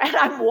sitting there and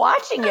I'm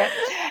watching it.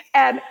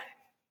 And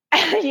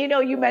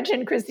you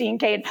mentioned Christine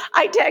Kane.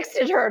 I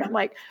texted her and I'm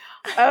like,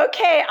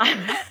 okay,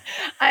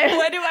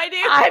 what do I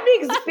do? I'm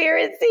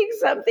experiencing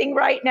something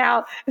right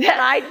now that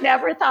I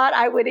never thought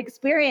I would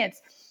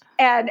experience.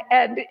 And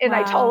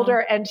I told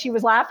her, and she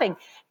was laughing.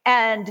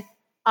 And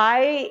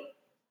I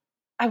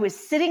was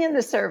sitting in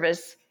the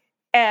service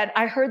and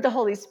I heard the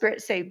Holy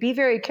Spirit say, be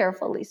very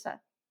careful, Lisa.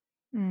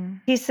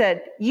 He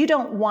said, you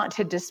don't want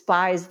to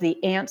despise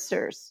the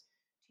answers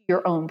to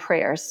your own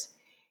prayers.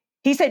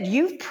 He said,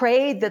 you've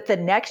prayed that the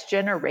next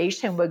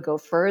generation would go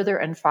further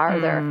and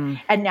farther.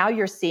 And now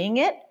you're seeing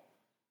it.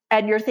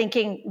 And you're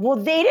thinking, well,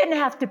 they didn't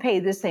have to pay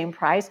the same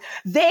price.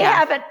 It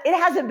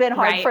hasn't been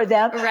hard for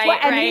them.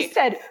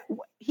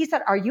 He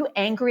said, are you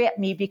angry at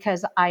me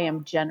because I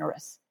am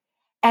generous?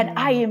 And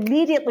I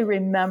immediately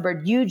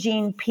remembered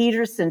Eugene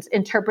Peterson's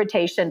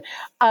interpretation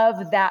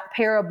of that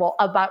parable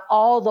about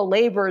all the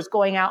laborers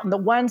going out and the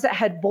ones that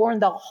had borne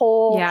the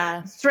whole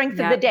strength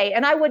of the day.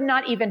 And I would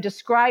not even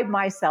describe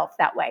myself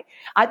that way.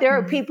 There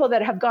are people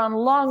that have gone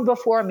long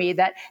before me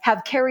that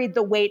have carried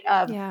the weight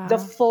of the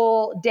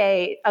full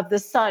day of the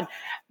sun.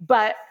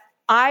 But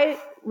I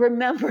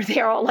remember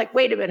they're all like,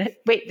 wait a minute,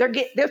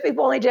 those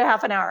people only did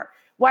half an hour.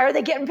 Why are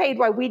they getting paid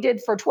while we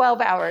did for 12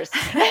 hours?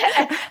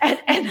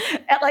 and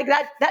like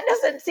that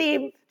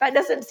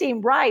doesn't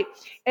seem right.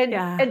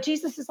 And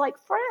Jesus is like,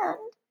 friend,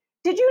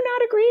 did you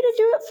not agree to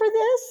do it for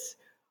this?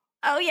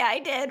 Oh yeah, I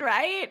did,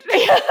 right?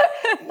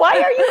 Why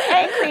are you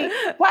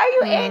angry? Why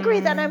are you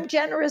angry that I'm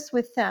generous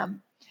with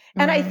them?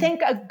 And I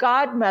think a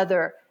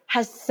godmother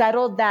has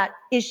settled that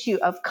issue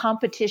of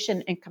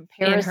competition and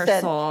comparison in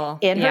her soul.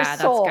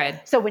 That's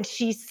good. So when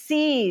she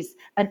sees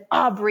an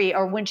Aubrey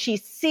or when she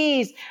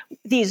sees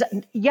these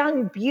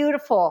young,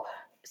 beautiful,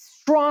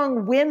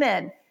 strong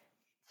women,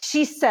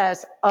 she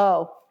says,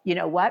 oh, you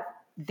know what?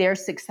 their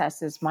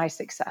success is my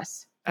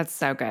success. That's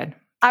so good.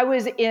 I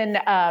was in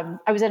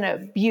a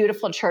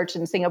beautiful church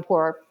in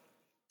Singapore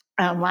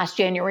last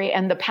January,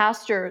 and the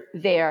pastor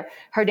there,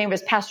 her name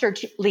was Pastor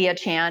Leah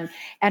Chan,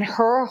 and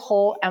her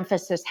whole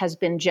emphasis has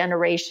been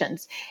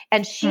generations.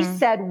 And she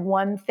said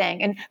one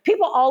thing, and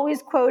people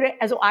always quote it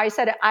as I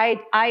said it. I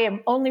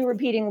am only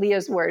repeating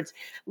Leah's words.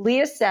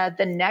 Leah said,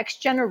 the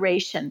next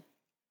generation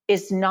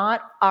is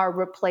not our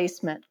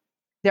replacement.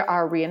 They're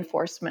our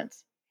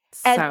reinforcements.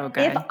 So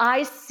good. If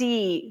I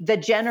see the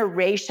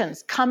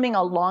generations coming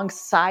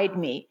alongside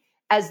me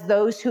as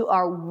those who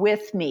are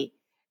with me,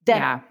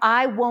 then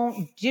I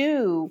won't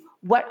do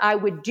what I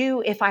would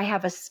do if I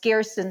have a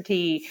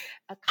scarcity,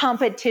 a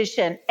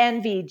competition,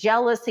 envy,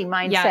 jealousy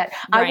mindset.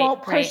 I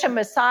won't push them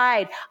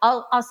aside.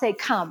 I'll say,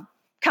 come,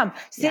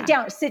 sit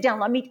down.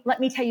 Let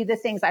me tell you the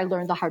things I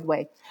learned the hard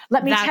way.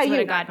 That's tell you what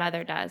a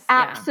godmother does.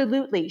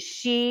 Absolutely.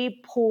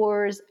 She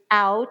pours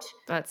out.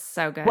 That's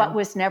so good. What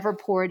was never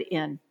poured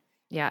in.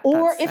 Yeah.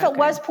 Or if it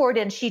was poured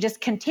in, she just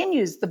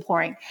continues the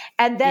pouring.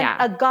 And then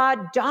a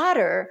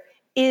goddaughter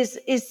is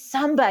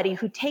somebody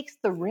who takes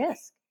the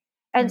risk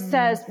and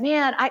says,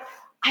 man,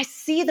 I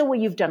see the way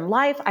you've done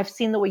life. I've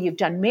seen the way you've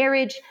done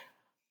marriage.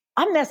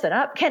 I'm messing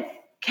up. Can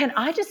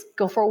I just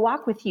go for a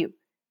walk with you?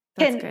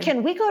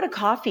 Can we go to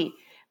coffee?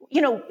 We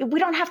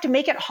don't have to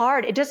make it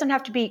hard. It doesn't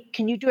have to be,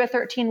 can you do a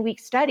 13-week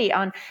study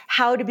on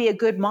how to be a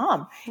good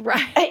mom?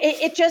 Right.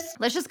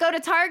 Let's just go to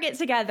Target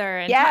together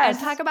and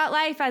talk about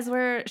life as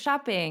we're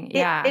shopping.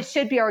 It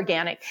should be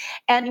organic.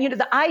 And,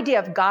 the idea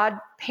of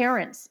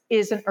godparents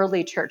is an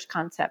early church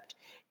concept.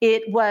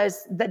 It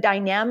was the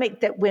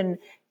dynamic that when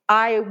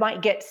I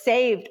might get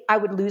saved, I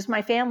would lose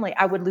my family.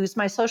 I would lose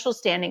my social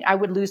standing. I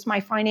would lose my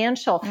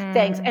financial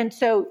things. And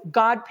so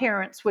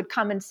godparents would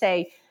come and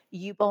say,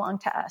 you belong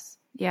to us.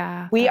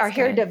 Yeah. We are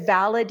here to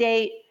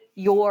validate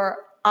your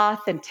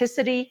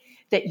authenticity,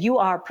 that you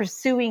are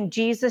pursuing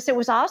Jesus. It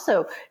was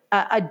also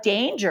a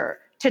danger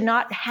to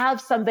not have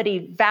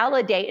somebody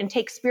validate and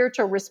take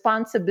spiritual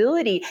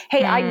responsibility.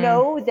 Hey, I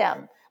know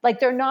them. Like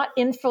they're not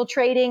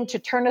infiltrating to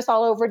turn us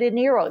all over to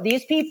Nero.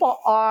 These people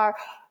are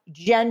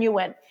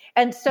genuine.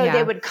 And so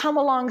they would come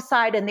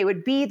alongside and they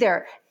would be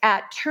there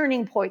at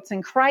turning points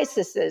and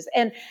crises.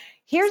 And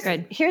here's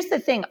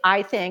the thing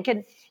I think,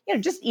 and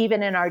just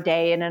even in our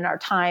day and in our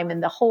time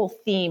and the whole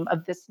theme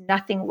of this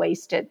nothing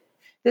wasted,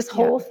 this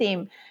whole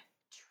theme,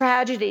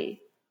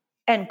 tragedy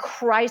and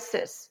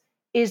crisis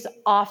is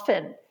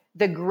often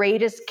the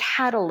greatest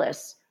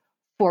catalyst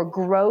for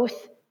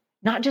growth,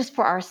 not just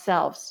for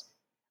ourselves,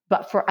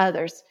 but for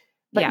others.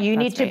 But you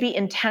need to be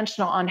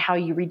intentional on how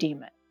you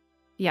redeem it.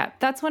 Yeah,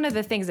 that's one of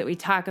the things that we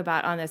talk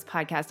about on this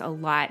podcast a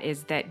lot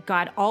is that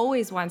God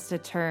always wants to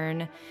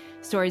turn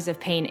stories of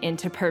pain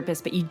into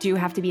purpose, but you do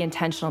have to be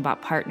intentional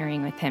about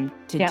partnering with him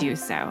to do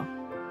so.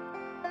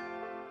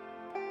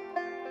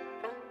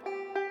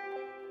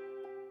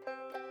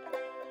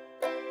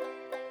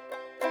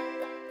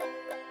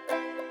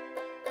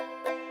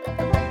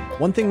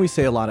 One thing we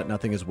say a lot at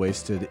Nothing is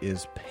Wasted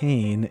is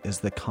pain is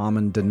the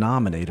common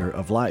denominator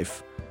of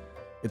life.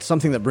 It's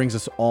something that brings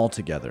us all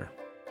together.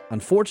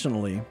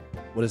 Unfortunately,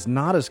 what is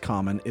not as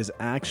common is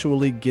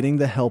actually getting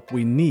the help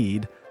we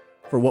need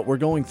for what we're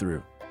going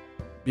through.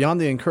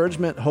 Beyond the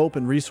encouragement, hope,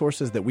 and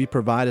resources that we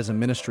provide as a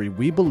ministry,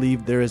 we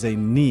believe there is a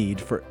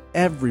need for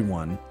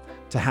everyone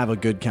to have a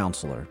good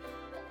counselor.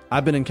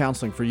 I've been in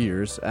counseling for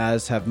years,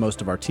 as have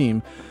most of our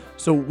team,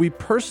 so we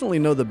personally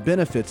know the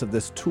benefits of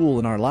this tool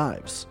in our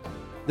lives.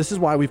 This is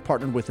why we've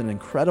partnered with an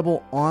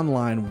incredible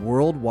online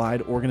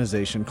worldwide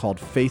organization called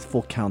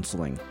Faithful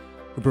Counseling,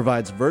 who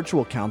provides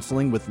virtual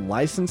counseling with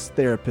licensed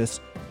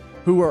therapists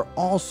who are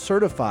all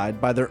certified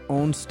by their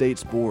own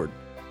state's board.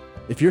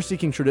 If you're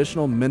seeking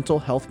traditional mental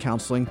health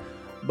counseling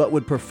but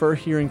would prefer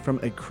hearing from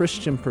a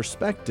Christian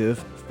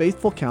perspective,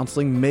 Faithful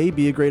Counseling may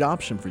be a great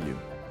option for you.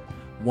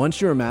 Once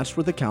you're matched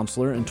with a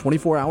counselor in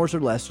 24 hours or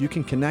less, you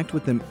can connect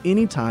with them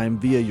anytime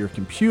via your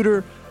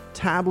computer,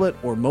 tablet,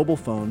 or mobile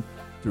phone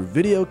through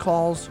video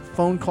calls,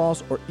 phone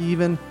calls, or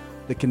even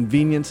the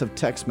convenience of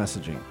text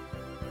messaging.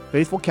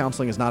 Faithful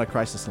Counseling is not a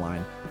crisis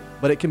line,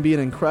 but it can be an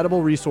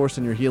incredible resource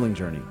in your healing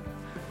journey.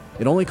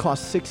 It only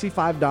costs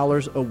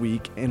 $65 a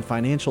week, and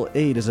financial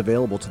aid is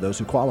available to those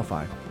who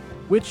qualify,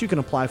 which you can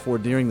apply for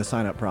during the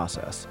sign-up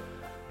process.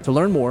 To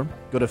learn more,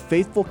 go to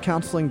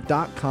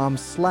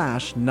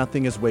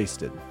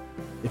faithfulcounseling.com/nothingiswasted.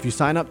 If you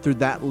sign up through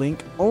that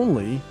link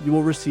only, you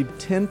will receive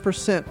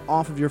 10%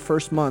 off of your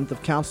first month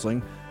of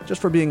counseling just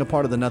for being a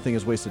part of the Nothing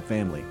is Wasted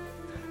family.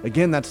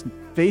 Again, that's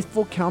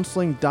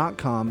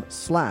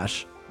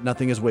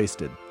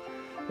faithfulcounseling.com/nothingiswasted.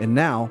 And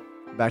now,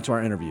 back to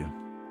our interview.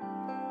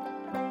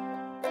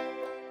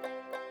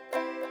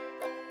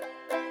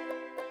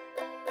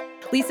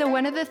 Lisa,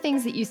 one of the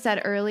things that you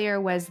said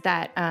earlier was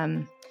that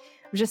I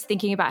was just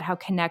thinking about how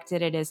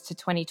connected it is to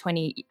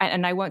 2020.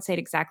 And I won't say it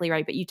exactly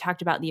right, but you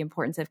talked about the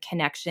importance of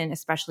connection,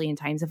 especially in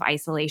times of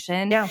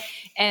isolation. Yeah.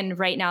 And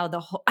right now, the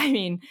whole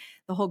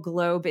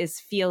globe is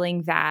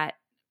feeling that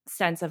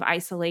sense of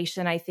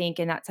isolation, I think,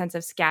 and that sense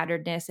of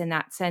scatteredness and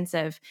that sense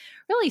of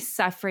really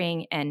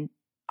suffering and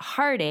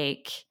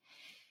heartache,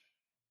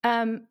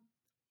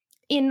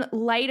 in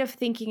light of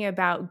thinking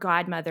about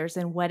godmothers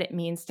and what it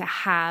means to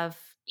have,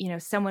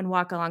 someone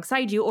walk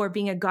alongside you or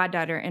being a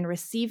goddaughter and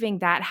receiving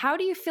that, how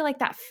do you feel like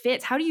that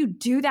fits? How do you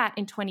do that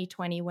in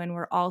 2020 when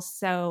we're all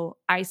so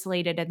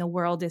isolated and the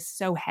world is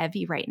so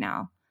heavy right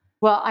now?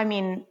 Well, I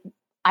mean,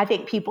 I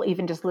think people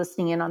even just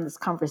listening in on this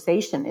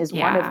conversation is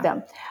one of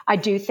them. I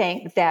do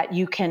think that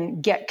you can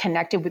get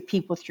connected with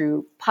people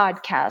through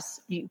podcasts.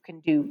 You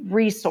can do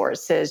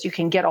resources. You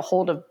can get a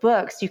hold of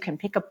books. You can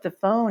pick up the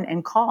phone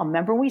and call.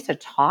 Remember, we used to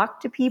talk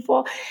to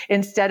people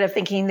instead of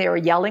thinking they were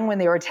yelling when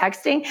they were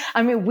texting.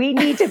 I mean, we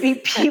need to be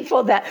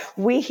people that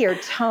we hear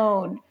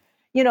tone.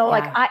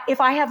 If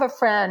I have a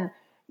friend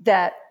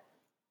that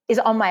is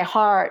on my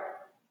heart,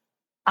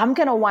 I'm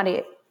going to want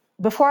to,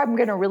 before I'm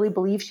going to really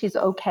believe she's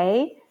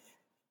okay,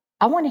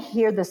 I want to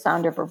hear the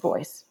sound of her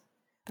voice.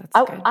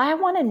 I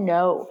want to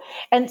know.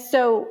 And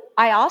so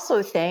I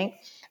also think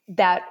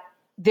that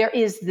there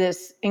is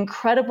this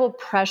incredible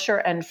pressure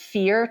and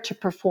fear to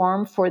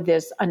perform for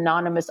this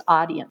anonymous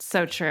audience.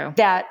 So true.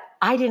 That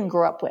I didn't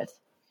grow up with.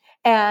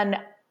 And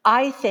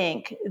I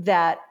think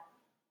that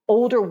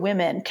older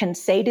women can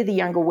say to the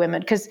younger women,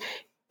 because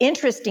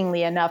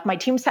interestingly enough, my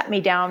team sat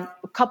me down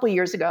a couple of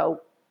years ago,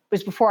 it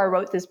was before I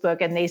wrote this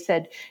book, and they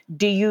said,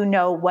 do you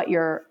know what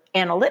your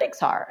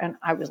analytics are? And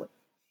I was like,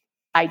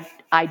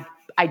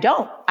 I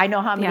don't. I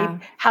know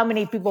how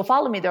many people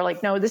follow me. They're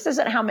like, no, this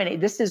isn't how many,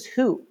 this is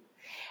who.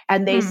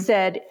 And they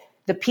said,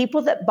 the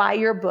people that buy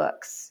your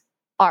books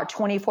are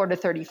 24 to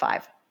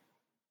 35.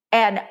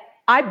 And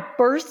I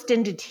burst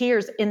into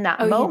tears in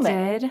that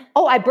moment. You did?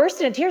 Oh, I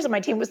burst into tears, and my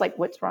team was like,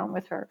 what's wrong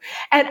with her?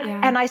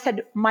 And I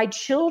said, my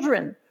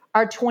children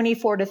are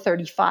 24 to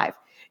 35.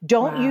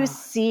 Don't you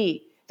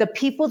see? The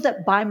people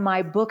that buy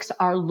my books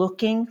are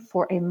looking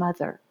for a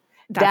mother.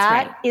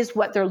 That is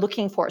what they're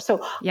looking for.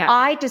 So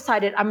I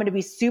decided I'm going to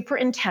be super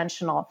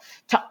intentional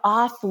to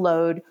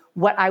offload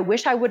what I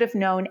wish I would have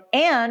known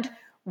and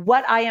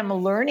what I am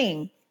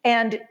learning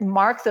and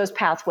mark those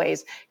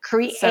pathways,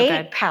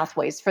 create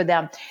pathways for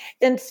them.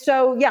 And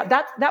so,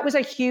 that was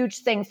a huge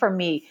thing for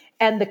me.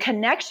 And the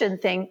connection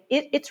thing,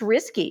 it's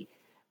risky.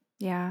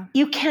 Yeah.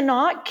 You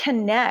cannot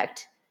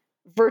connect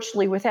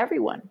virtually with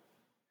everyone.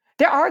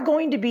 There are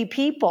going to be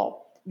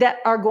people that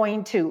are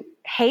going to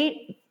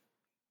hate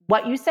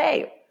what you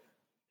say,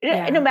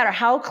 no matter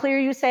how clear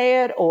you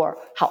say it or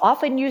how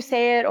often you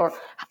say it, or,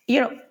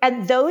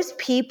 and those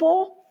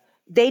people,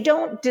 they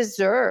don't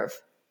deserve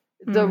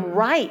the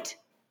right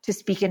to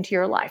speak into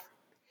your life.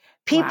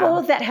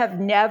 People that have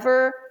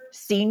never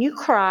seen you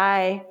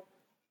cry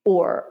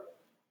or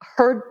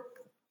heard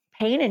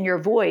pain in your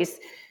voice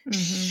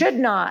should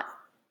not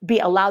be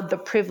allowed the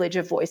privilege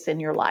of voice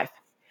in your life.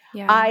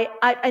 Yeah.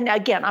 And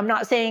again, I'm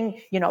not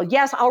saying,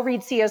 yes, I'll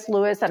read C.S.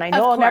 Lewis and I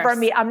know I'll never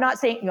meet. I'm not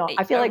saying,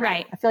 I feel like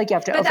you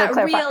have to but that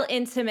clarify. Real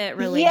intimate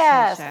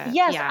relationship.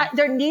 Yes.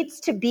 There needs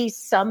to be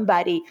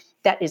somebody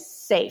that is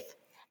safe.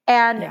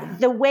 And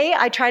the way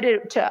I try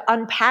to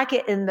unpack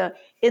it in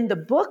the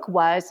book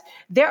was,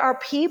 there are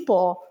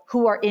people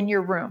who are in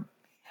your room,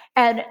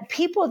 and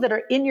people that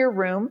are in your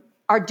room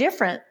are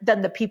different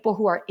than the people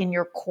who are in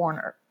your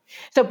corner.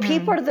 So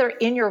people that are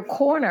in your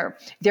corner,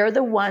 they're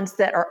the ones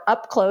that are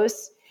up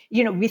close.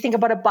 We think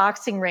about a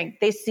boxing ring.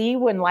 They see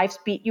when life's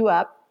beat you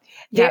up.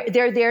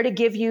 They're there to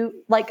give you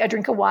like a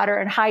drink of water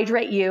and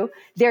hydrate you.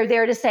 They're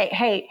there to say,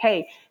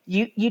 hey,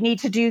 you need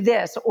to do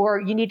this, or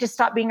you need to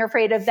stop being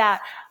afraid of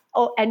that.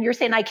 Oh, and you're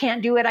saying, I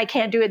can't do it.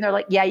 And they're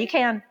like, yeah, you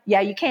can.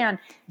 Yeah, you can.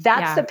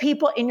 That's the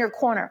people in your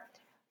corner.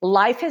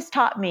 Life has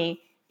taught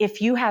me,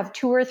 if you have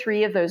 2 or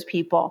 3 of those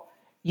people,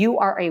 you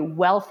are a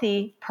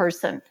wealthy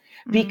person,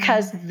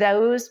 because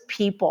those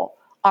people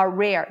are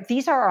rare.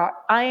 These are our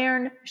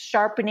iron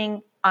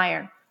sharpening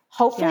iron.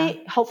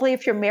 Hopefully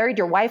if you're married,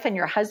 your wife and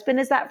your husband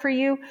is that for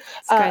you.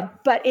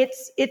 But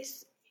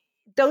it's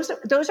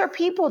those are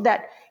people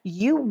that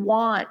you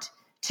want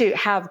to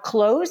have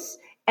close,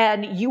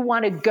 and you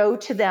want to go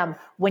to them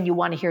when you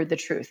want to hear the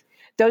truth.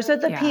 Those are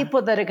the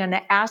people that are going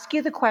to ask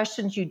you the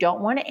questions you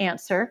don't want to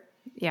answer,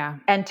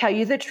 and tell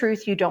you the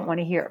truth you don't want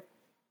to hear.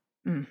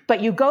 But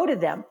you go to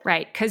them.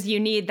 Right. Because you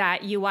need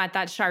that. You want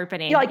that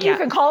sharpening. You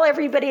can call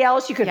everybody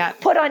else. You could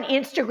put on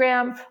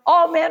Instagram,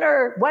 all men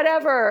are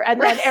whatever. And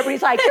then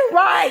everybody's like, you're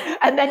right.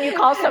 And then you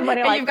call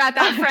somebody like, you've got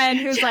that friend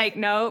who's like,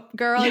 nope,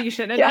 girl, you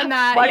shouldn't have done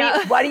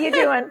that. What are you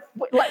doing?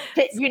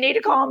 You need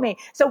to call me.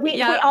 So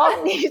we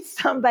all need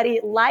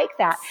somebody like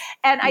that.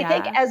 And I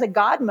think as a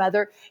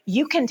godmother,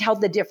 you can tell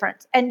the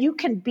difference, and you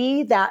can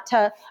be that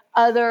to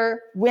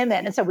other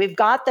women. And so we've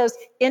got those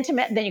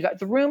intimate, and then you got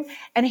the room.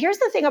 And here's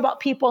the thing about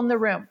people in the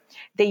room.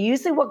 They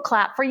usually will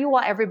clap for you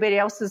while everybody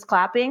else is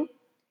clapping.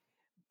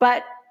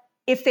 But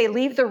if they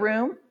leave the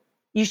room,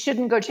 you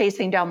shouldn't go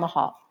chasing down the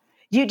hall.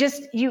 You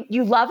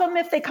love them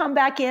if they come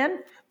back in,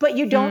 but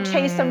you don't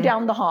chase them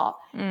down the hall,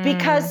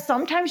 because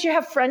sometimes you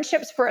have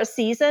friendships for a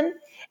season,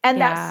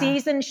 and that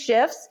season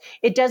shifts.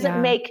 It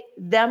doesn't make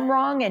them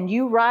wrong and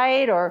you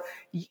right, or,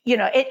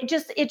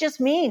 it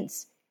just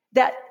means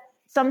that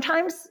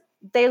sometimes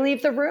they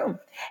leave the room,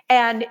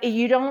 and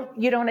you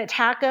don't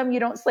attack them.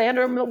 You don't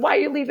slander them. Why are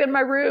you leaving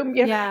my room?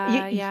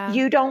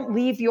 You don't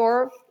leave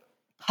your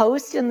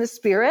post in the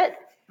spirit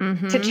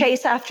to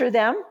chase after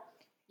them.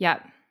 Yeah.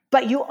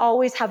 But you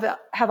always have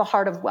a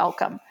heart of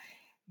welcome.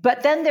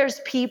 But then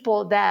there's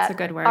people that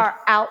are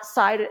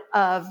outside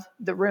of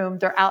the room.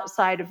 They're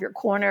outside of your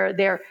corner.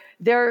 They're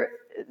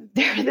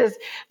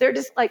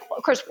just like,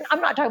 of course,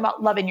 I'm not talking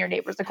about loving your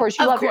neighbors. Of course,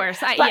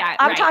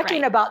 I'm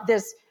talking about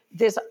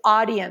this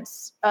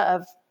audience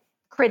of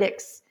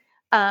critics.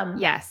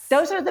 Yes.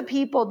 Those are the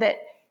people that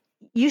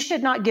you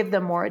should not give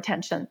them more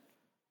attention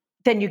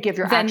than you give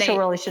your actual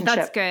relationship.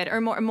 That's good.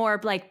 Or more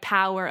like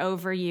power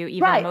over you,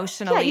 even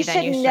emotionally. You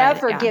should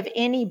never give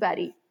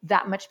anybody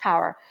that much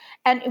power.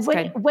 And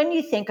when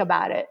you think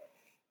about it,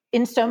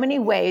 in so many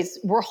ways,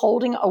 we're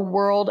holding a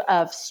world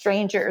of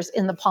strangers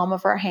in the palm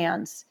of our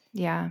hands.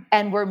 Yeah.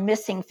 And we're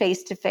missing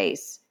face to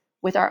face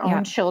with our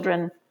own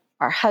children,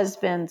 our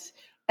husbands,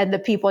 and the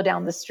people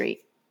down the street.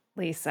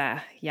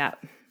 Lisa. Yeah.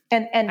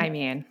 And I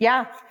mean,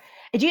 yeah.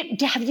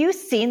 Have you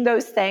seen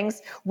those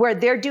things where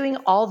they're doing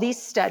all these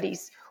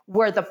studies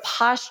where the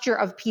posture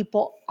of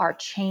people are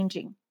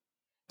changing?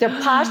 The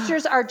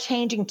postures are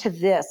changing to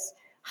this,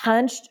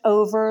 hunched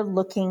over,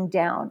 looking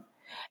down.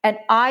 And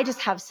I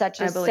just have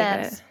such a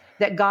sense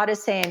that God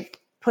is saying,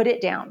 put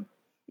it down.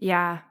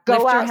 Yeah.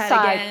 Go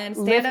outside,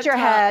 lift your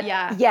head.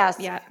 Yeah. Yes.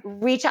 Yeah.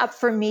 Reach up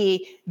for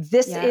me.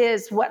 This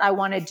is what I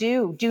want to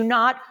do. Do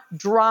not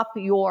drop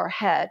your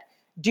head.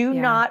 Do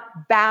not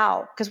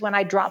bow. Because when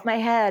I drop my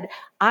head,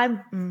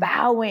 I'm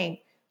bowing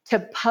to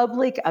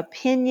public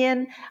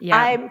opinion. Yeah.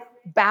 I'm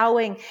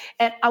bowing.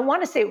 And I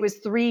want to say it was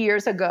 3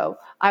 years ago.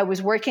 I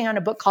was working on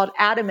a book called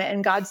Adamant,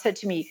 and God said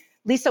to me,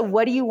 Lisa,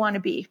 what do you want to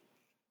be?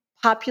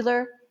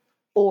 Popular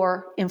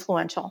or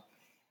influential?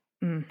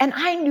 And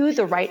I knew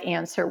the right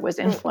answer was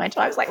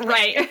influential. I was like,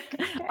 right.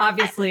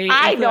 Obviously.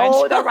 I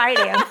know the right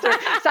answer.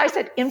 So I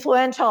said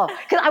influential,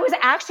 because I was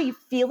actually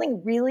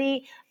feeling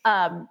really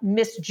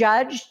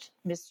misjudged,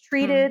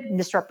 mistreated,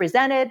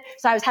 misrepresented.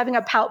 So I was having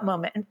a pout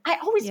moment. And I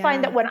always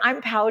find that when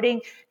I'm pouting,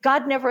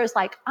 God never is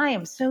like, I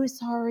am so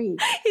sorry.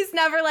 He's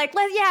never like,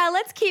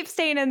 let's keep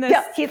staying in this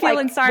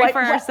feeling sorry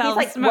for ourselves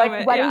he's like,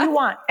 moment. What do you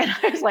want? And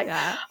I was like,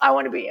 I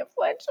want to be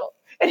influential.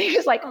 And he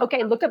was like,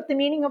 okay, look up the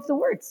meaning of the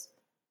words.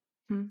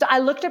 So I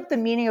looked up the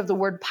meaning of the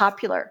word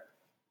popular,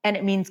 and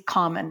it means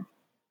common.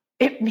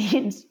 It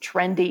means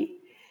trendy.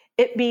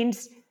 It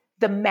means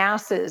the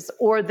masses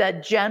or the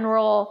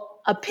general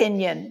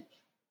opinion,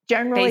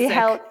 generally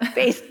held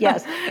based.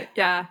 Yes.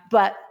 Yeah.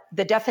 But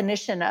the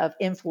definition of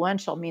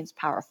influential means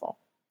powerful.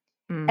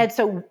 And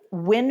so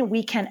when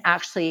we can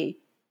actually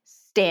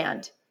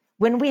stand,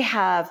 when we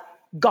have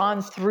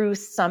gone through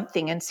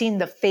something and seen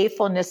the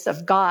faithfulness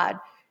of God,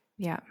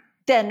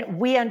 then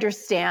we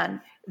understand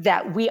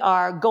that we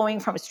are going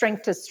from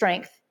strength to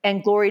strength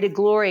and glory to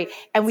glory.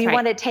 And we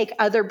want to take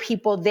other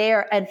people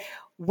there. And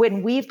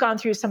when we've gone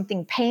through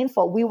something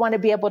painful, we want to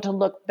be able to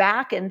look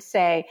back and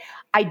say,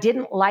 I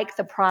didn't like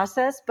the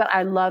process, but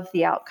I love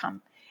the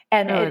outcome.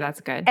 And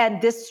that's good.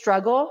 And this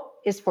struggle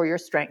is for your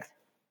strength.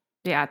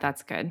 Yeah,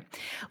 that's good.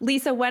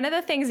 Lisa, one of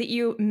the things that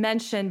you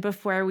mentioned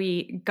before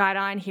we got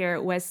on here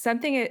was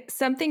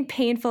something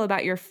painful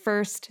about your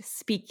first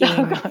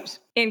speaking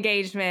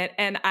engagement.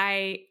 And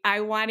I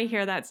want to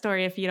hear that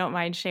story if you don't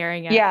mind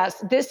sharing it.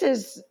 Yes, this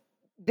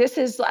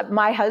is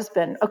my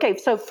husband. Okay,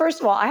 so first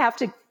of all, I have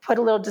to put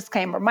a little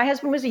disclaimer. My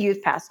husband was a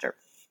youth pastor,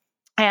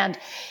 and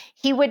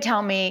he would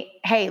tell me,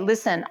 hey,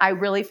 listen, I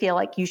really feel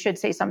like you should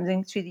say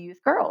something to the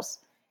youth girls.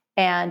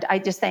 And I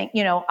just think,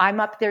 I'm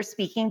up there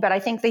speaking, but I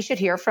think they should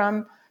hear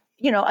from,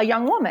 a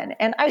young woman.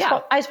 And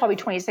I was probably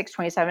 26,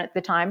 27 at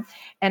the time.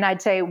 And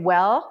I'd say,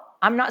 well,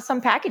 I'm not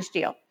some package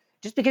deal.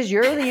 Just because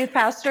you're the youth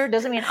pastor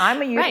doesn't mean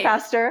I'm a youth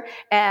pastor.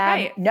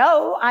 And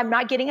no, I'm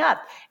not getting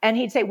up. And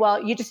he'd say,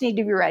 well, you just need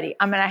to be ready.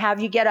 I'm going to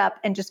have you get up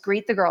and just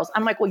greet the girls.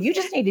 I'm like, well, you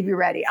just need to be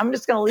ready. I'm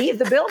just going to leave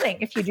the building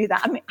if you do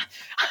that. I mean,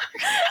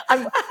 I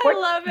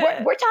love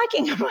it. We're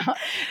talking about,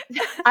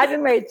 I've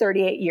been married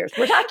 38 years.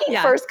 We're talking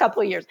first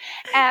couple of years.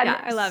 And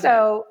I love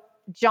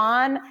it.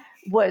 John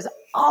was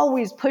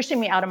always pushing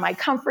me out of my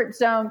comfort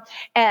zone.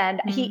 And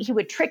he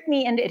would trick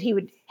me into it. He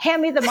would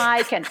hand me the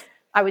mic, and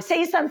I would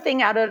say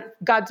something out of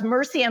God's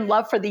mercy and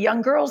love for the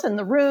young girls in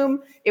the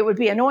room. It would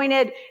be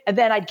anointed. And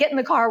then I'd get in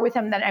the car with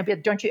him. Then I'd be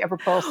like, don't you ever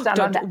pull a stunt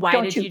on that.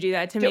 Why did you do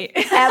that to me?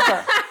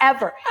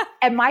 Ever.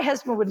 And my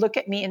husband would look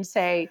at me and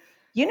say,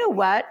 you know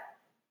what?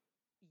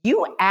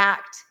 You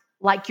act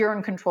like you're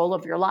in control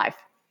of your life.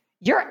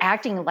 You're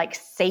acting like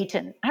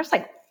Satan. And I was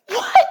like,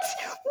 what?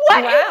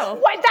 Wow.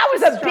 What? That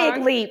was a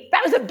big leap.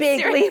 That was a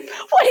big leap.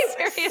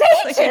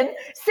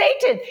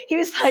 Satan. He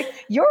was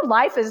like, your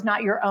life is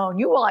not your own.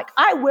 You were like,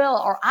 I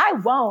will or I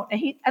won't.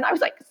 And I was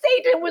like,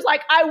 Satan was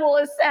like, I will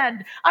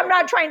ascend. I'm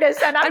not trying to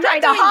ascend. I'm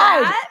trying to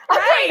hide. I'm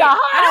trying to hide.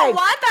 I don't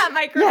want that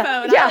microphone.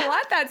 I don't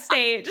want that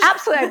stage.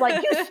 Absolutely. I'm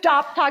like, you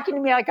stop talking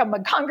to me like I'm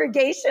a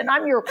congregation.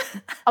 I'm your,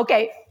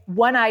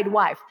 one-eyed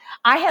wife.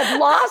 I had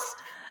lost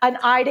an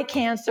eye to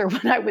cancer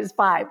when I was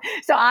 5.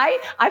 So I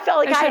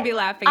felt like I should be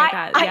laughing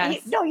at that.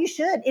 Yes. No, you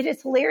should. It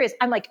is hilarious.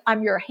 I'm like,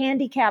 I'm your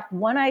handicapped,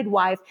 one-eyed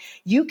wife.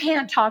 You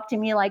can't talk to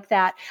me like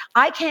that.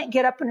 I can't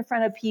get up in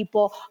front of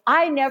people.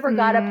 I never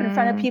got up in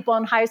front of people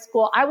in high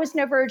school. I was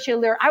never a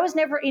cheerleader. I was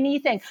never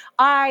anything.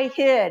 I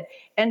hid.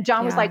 And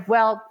John was like,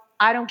 well,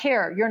 I don't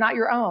care. You're not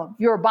your own.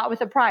 You were bought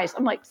with a price.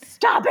 I'm like,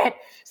 stop it.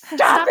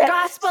 Stop it.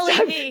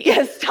 Gospeling me.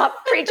 Yes,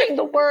 stop preaching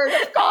the word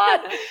of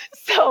God.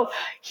 So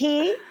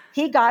he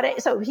got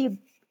it. So he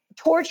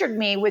tortured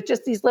me with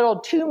just these little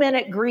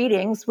 2-minute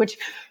greetings, which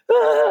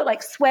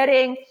like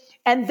sweating.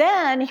 And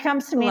then he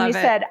comes to me and he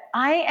said,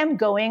 I am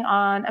going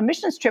on a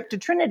missions trip to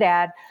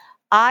Trinidad.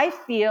 I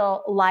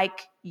feel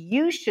like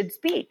you should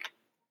speak.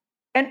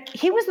 And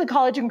he was the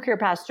college and career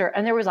pastor,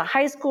 and there was a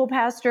high school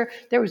pastor,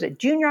 there was a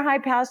junior high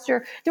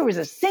pastor, there was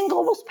a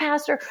singles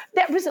pastor.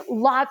 There was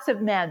lots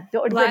of men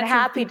that would have been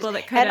happy.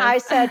 I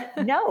said,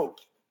 no.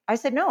 I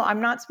said, no,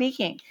 I'm not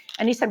speaking.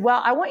 And he said,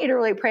 well, I want you to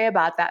really pray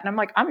about that. And I'm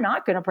like, I'm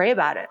not going to pray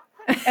about it.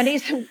 And he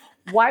said,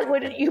 why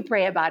wouldn't you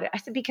pray about it? I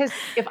said, because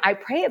if I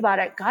pray about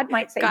it, God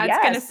might say yes.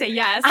 God's going to say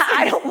yes.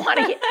 I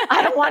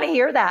don't want to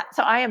hear that.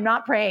 So I am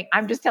not praying.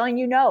 I'm just telling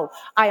you, no,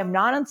 I am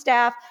not on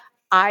staff.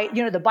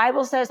 The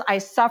Bible says I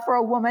suffer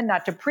a woman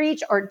not to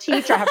preach or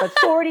teach or have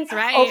authority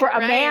over a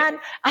man.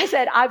 I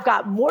said, I've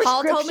got more Paul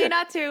scripture. Told me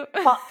not to.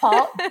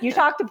 Paul, you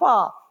talk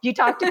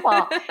to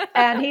Paul.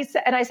 And he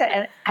said,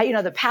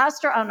 the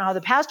pastor, I don't know how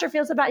the pastor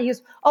feels about it. He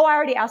goes, oh, I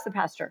already asked the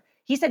pastor.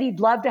 He said he'd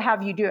love to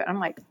have you do it. I'm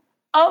like,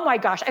 oh my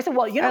gosh. I said,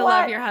 well, you know what?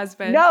 I love your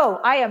husband. No,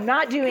 I am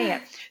not doing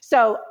it.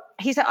 So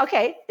he said,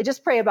 okay,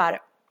 just pray about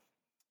it.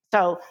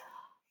 So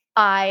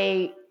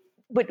I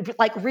would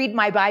like read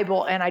my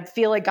Bible and I'd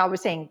feel like God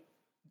was saying,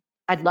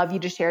 I'd love you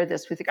to share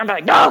this with you. I'm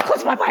like, no,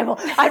 close my Bible.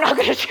 I'm not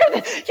going to share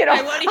this.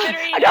 I won't even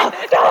read it.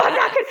 No, I'm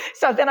not going to.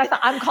 So then I thought,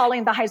 I'm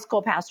calling the high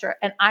school pastor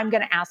and I'm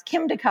going to ask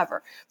him to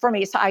cover for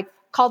me. So I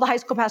called the high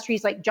school pastor.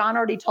 He's like, John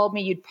already told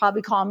me you'd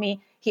probably call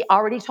me. He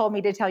already told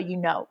me to tell you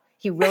no.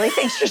 He really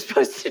thinks you're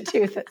supposed to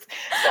do this.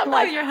 So I'm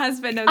like, your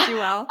husband knows you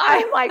well.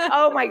 I'm like,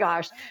 oh my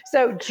gosh.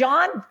 So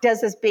John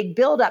does this big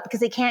buildup because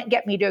he can't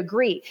get me to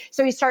agree.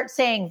 So he starts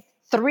saying,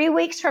 3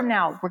 weeks from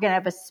now, we're going to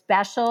have a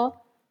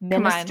special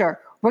minister.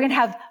 We're going to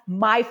have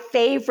my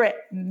favorite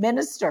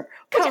minister.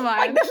 Come on.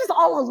 Like, this is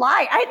all a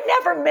lie. I'd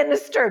never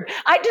ministered.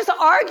 I just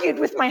argued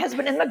with my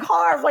husband in the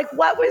car. Like,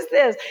 what was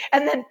this?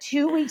 And then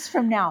 2 weeks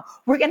from now,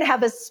 we're going to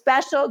have a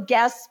special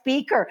guest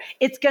speaker.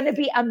 It's going to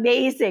be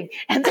amazing.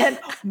 And then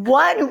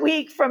 1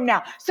 week from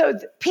now. So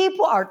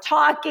people are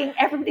talking.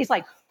 Everybody's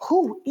like,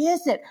 who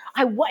is it?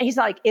 He's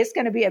like, it's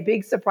going to be a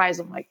big surprise.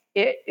 I'm like,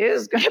 it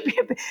is going to be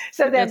a big.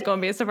 So then it's going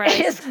to be a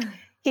surprise.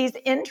 He's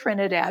in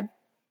Trinidad.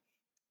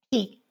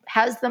 He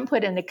has them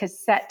put in a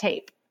cassette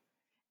tape.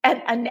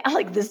 And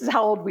like, this is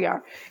how old we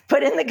are.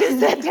 Put in the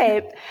cassette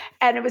tape.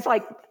 And it was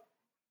like,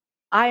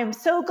 I am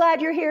so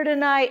glad you're here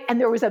tonight. And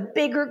there was a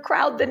bigger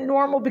crowd than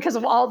normal because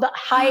of all the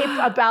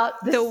hype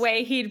about this. The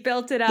way he'd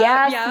built it up.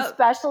 Yes, the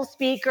special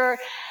speaker.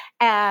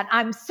 And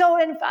I'm so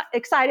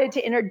excited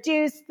to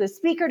introduce the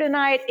speaker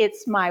tonight.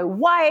 It's my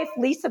wife,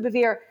 Lisa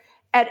Bevere.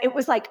 And it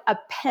was like a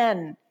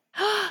pen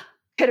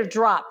could have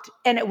dropped.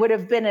 And it would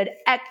have been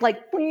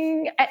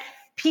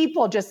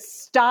people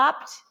just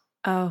stopped.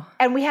 Oh.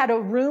 And we had a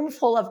room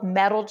full of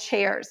metal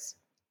chairs.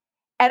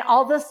 And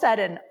all of a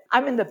sudden,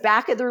 I'm in the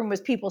back of the room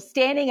with people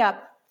standing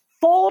up,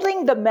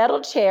 folding the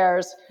metal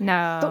chairs.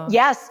 No.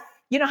 Yes.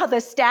 You know how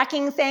the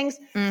stacking things,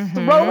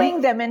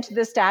 throwing them into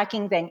the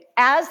stacking thing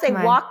as they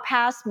walk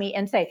past me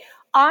and say,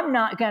 I'm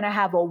not going to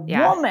have a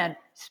woman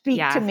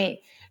speak to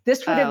me.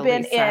 This would have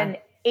been Lisa. In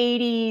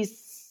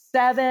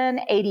 87,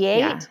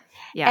 88.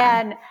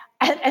 Yeah.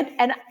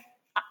 And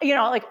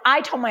like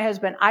I told my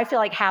husband, I feel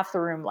like half the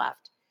room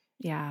left.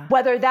 Yeah.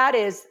 Whether that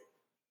is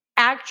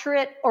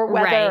accurate or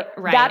whether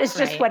that is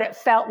just what it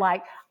felt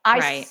like.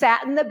 I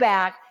sat in the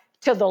back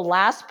till the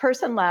last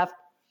person left,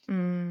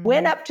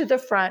 went up to the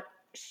front,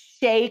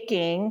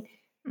 shaking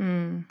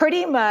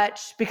pretty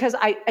much because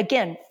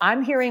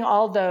I'm hearing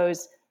all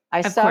those.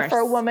 I suffer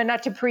a woman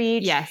not to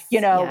preach. Yes. You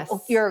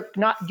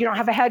don't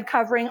have a head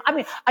covering. I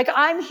mean, like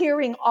I'm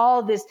hearing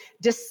all this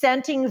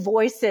dissenting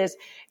voices.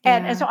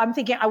 And so I'm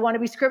thinking, I want to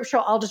be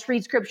scriptural. I'll just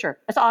read scripture.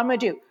 That's all I'm going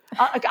to do.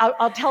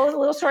 I'll tell a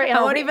little story. And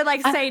I won't even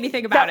say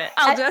anything about it.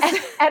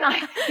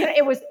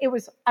 It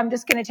was, I'm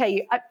just going to tell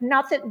you,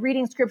 not that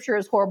reading scripture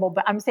is horrible,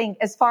 but I'm saying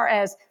as far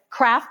as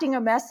crafting a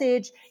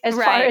message, as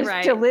far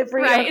as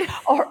delivery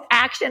or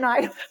action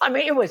item. I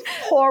mean, it was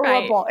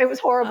horrible. It was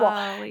horrible.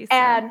 Oh,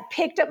 and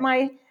picked up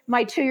my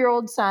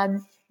 2-year-old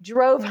son,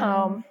 drove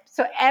home.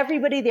 So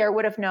everybody there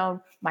would have known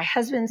my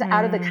husband's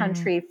out of the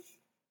country.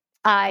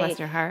 Bless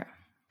your heart.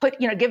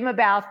 Give him a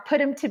bath,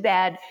 put him to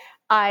bed.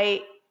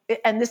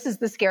 And this is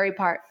the scary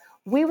part.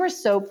 We were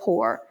so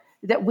poor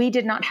that we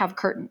did not have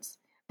curtains,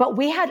 but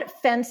we had a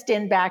fenced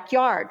in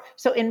backyard.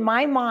 So in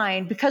my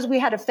mind, because we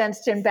had a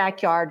fenced in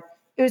backyard,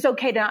 it was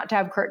okay not to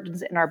have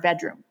curtains in our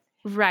bedroom.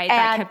 Right.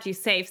 That kept you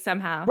safe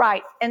somehow.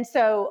 Right. And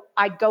so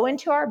I go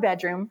into our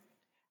bedroom.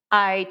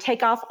 I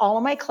take off all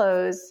of my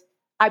clothes.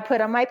 I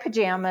put on my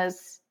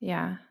pajamas.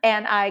 Yeah.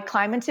 And I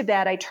climb into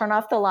bed. I turn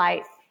off the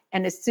light.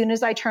 And as soon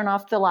as I turn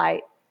off the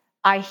light,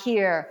 I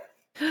hear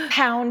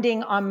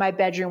pounding on my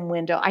bedroom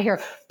window. I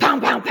hear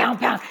pound, pound, pound,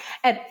 pound.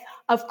 And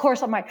of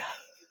course, I'm like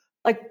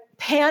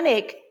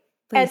panic.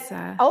 Lisa.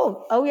 And,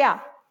 oh yeah.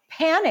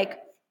 Panic.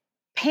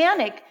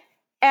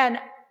 And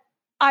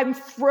I'm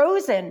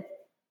frozen.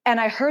 And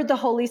I heard the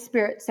Holy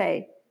Spirit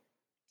say,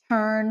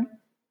 turn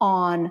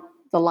on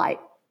the light.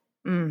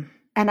 And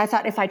I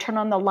thought, if I turn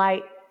on the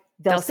light,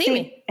 they'll see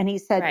me. And he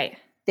said,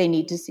 they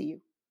need to see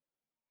you.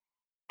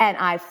 And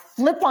I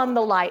flip on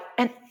the light,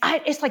 and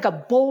it's like a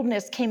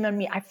boldness came in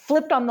me. I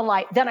flipped on the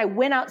light. Then I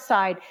went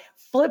outside,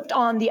 flipped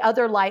on the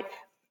other light.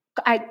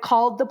 I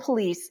called the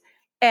police,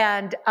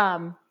 and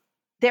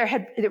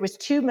there was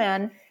two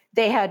men.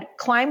 They had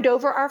climbed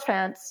over our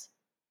fence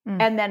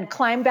and then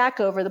climbed back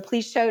over. The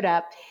police showed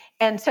up.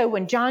 And so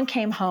when John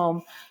came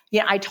home,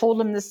 I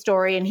told him the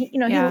story, and he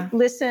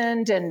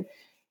listened, and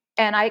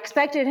I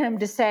expected him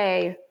to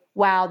say,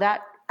 wow,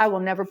 that I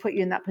will never put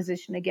you in that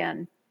position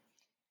again.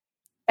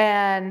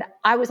 And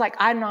I was like,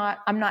 I'm not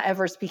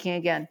ever speaking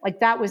again. Like,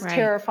 that was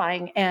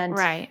terrifying. And,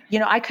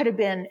 I could have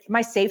been,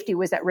 my safety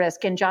was at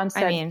risk. And John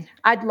said,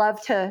 I'd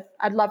love to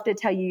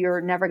tell you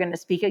you're never going to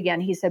speak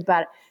again. He said,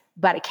 but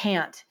I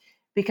can't,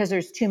 because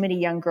there's too many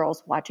young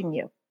girls watching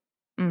you.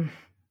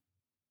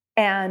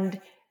 And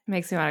it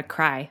makes me want to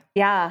cry.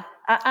 Yeah.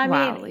 I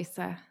mean,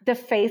 Lisa, the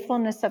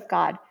faithfulness of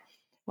God.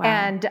 Wow.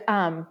 And,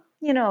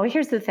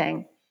 here's the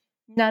thing.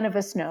 None of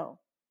us know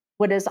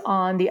what is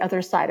on the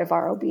other side of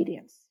our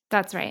obedience.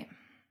 That's right.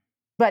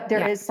 But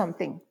there is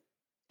something,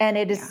 and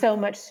it is so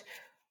much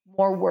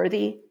more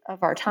worthy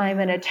of our time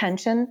and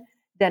attention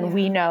than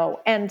we know.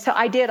 And so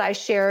I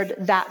shared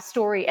that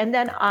story. And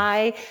then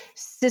I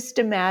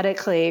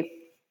systematically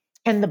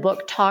in the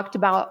book talked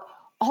about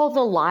all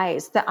the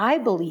lies that I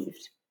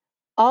believed,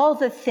 all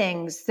the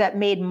things that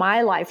made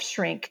my life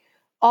shrink,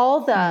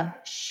 all the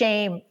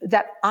shame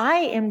that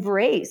I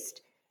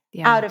embraced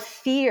out of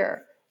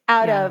fear,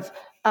 out of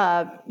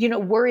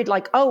worried,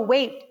 like, oh,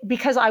 wait,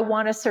 because I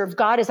want to serve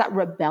God, is that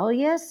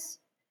rebellious?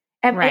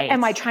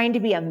 Am I trying to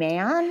be a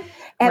man?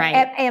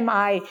 Am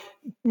I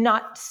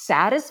not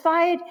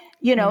satisfied?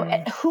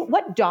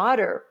 What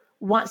daughter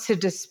wants to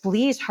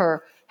displease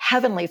her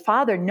heavenly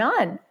Father?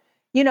 None.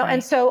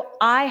 And so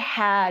I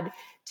had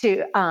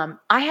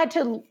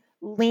to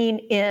lean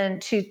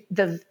into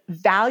the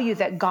value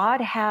that God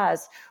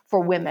has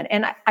for women.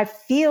 And I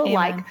feel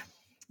like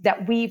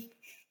that we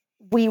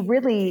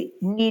really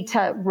need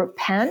to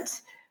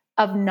repent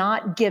of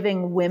not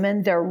giving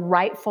women their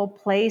rightful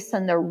place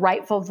and their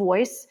rightful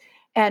voice.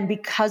 And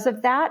because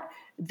of that,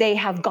 they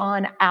have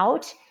gone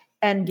out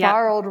and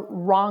borrowed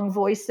wrong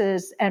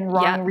voices and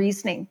wrong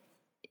reasoning.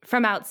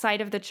 From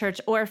outside of the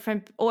church, or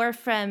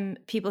from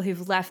people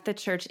who've left the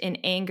church in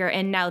anger,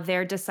 and now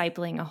they're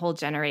discipling a whole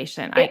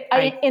generation.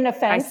 In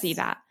offense, I see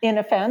that. In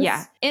offense,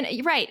 yeah, and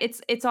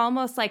it's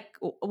almost like,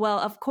 well,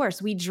 of course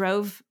we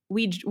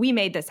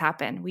made this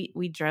happen.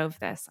 We drove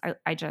this.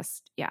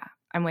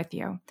 I'm with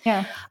you.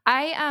 Yeah,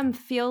 I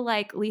feel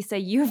like, Lisa,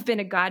 you've been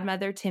a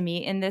godmother to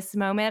me in this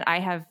moment.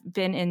 I have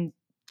been in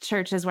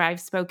churches where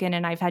I've spoken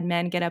and I've had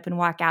men get up and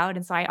walk out.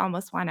 And so I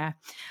almost want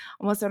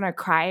to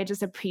cry. I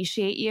just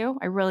appreciate you.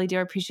 I really do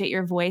appreciate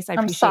your voice.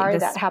 I'm sorry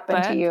that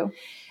happened to you.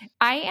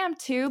 I am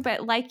too,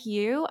 but like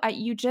you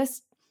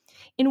just,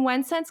 in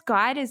one sense,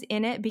 God is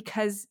in it,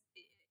 because,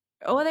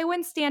 they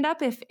wouldn't stand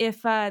up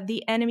if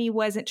the enemy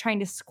wasn't trying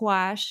to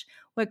squash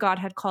what God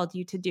had called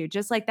you to do.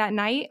 Just like that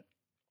night,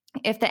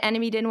 if the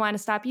enemy didn't want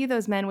to stop you,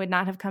 those men would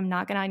not have come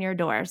knocking on your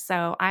door.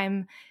 So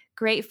I'm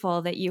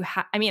grateful that you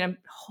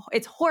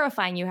it's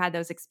horrifying you had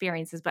those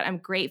experiences, but I'm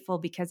grateful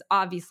because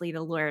obviously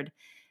the Lord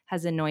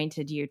has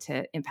anointed you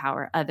to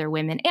empower other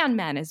women and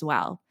men as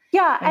well.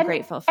 Yeah. I'm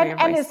grateful for your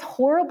voice. And as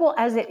horrible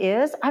as it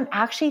is, I'm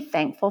actually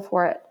thankful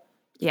for it.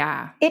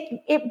 Yeah.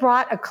 It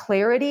brought a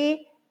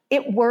clarity.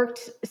 It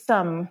worked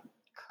some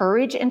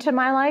courage into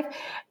my life.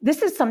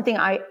 This is something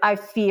I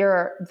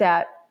fear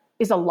that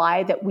is a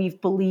lie that we've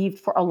believed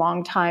for a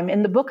long time.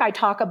 In the book, I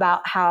talk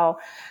about how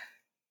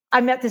I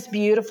met this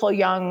beautiful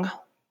young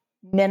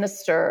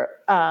minister.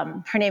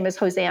 Her name is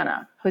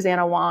Hosanna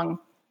Wong.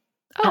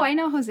 Oh, I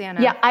know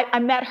Hosanna. Yeah, I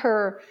met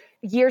her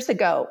years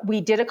ago.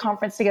 We did a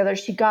conference together.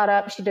 She got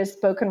up, she did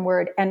spoken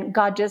word, and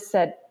God just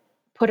said,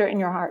 put her in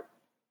your heart.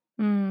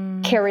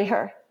 Carry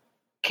her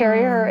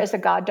as a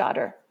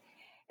goddaughter.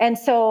 And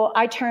so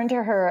I turned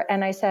to her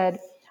and I said,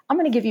 I'm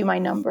going to give you my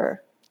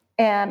number.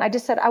 And I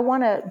just said, I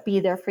want to be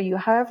there for you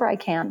however I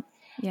can.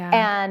 Yeah.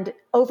 And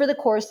over the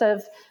course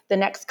of the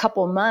next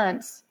couple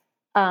months,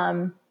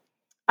 I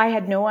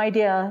had no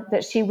idea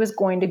that she was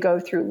going to go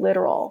through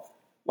literal,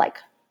 like,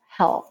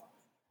 hell.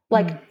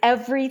 Like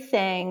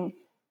everything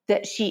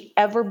that she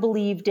ever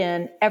believed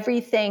in,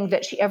 everything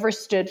that she ever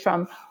stood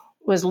from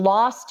was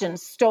lost and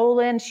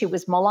stolen. She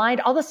was maligned.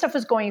 All this stuff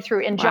was going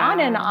through. And John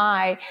and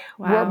I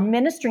were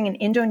ministering in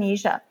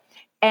Indonesia.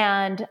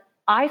 And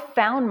I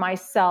found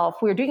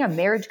myself, we were doing a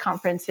marriage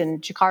conference in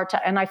Jakarta,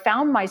 and I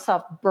found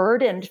myself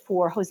burdened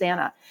for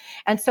Hosanna.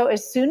 And so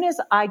as soon as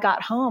I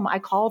got home, I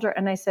called her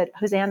and I said,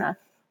 Hosanna,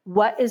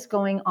 what is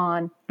going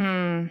on?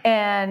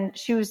 And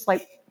she was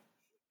like,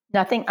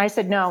 nothing. I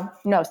said, no,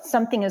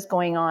 something is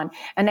going on.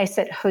 And I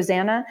said,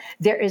 Hosanna,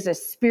 there is a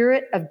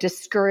spirit of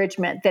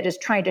discouragement that is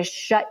trying to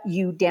shut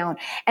you down.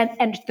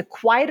 And the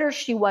quieter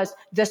she was,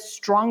 the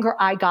stronger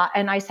I got.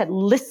 And I said,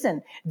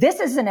 listen,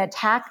 this is an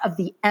attack of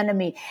the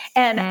enemy.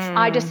 And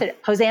I just said,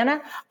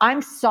 Hosanna,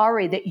 I'm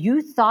sorry that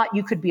you thought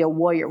you could be a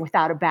warrior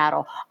without a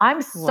battle.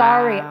 I'm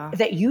sorry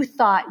that you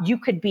thought you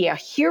could be a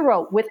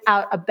hero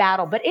without a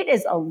battle, but it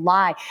is a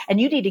lie. And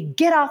you need to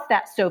get off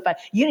that sofa.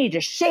 You need to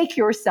shake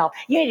yourself.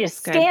 You need to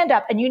stand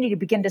up, and you need to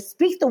begin to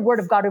speak the word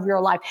of God over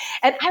your life.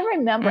 And I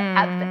remember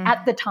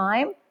at the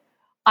time,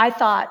 I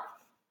thought,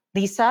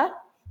 Lisa,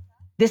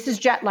 this is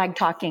jet lag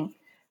talking.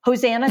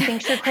 Hosanna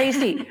thinks you're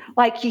crazy.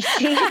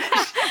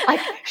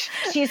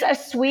 She's a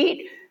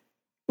sweet,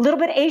 little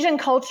bit Asian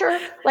culture.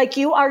 Like,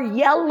 you are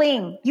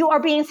yelling, you are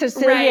being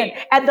Sicilian,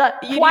 right. And the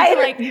you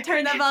quieter, need to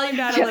turn that volume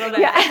down a little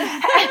bit.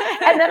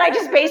 And then I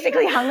just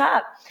basically hung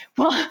up.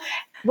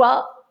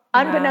 Well.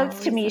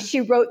 Unbeknownst to me,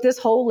 she wrote this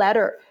whole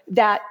letter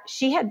that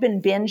she had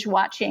been binge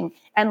watching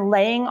and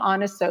laying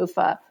on a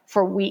sofa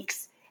for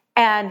weeks.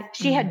 And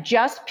she had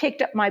just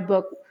picked up my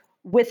book,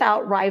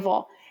 Without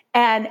Rival,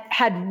 and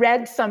had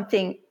read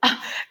something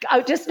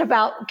just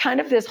about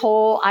kind of this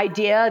whole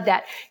idea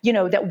that,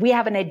 that we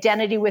have an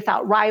identity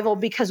without rival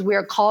because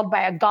we're called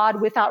by a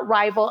God without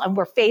rival, and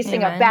we're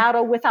facing a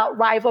battle without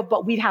rival,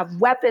 but we have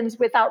weapons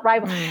without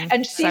rival.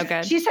 And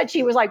she said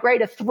she was like ready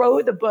to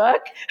throw the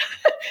book.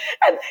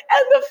 and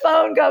the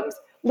phone comes,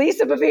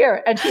 Lisa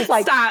Bevere. And she's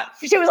like, stop.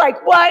 She was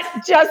like, what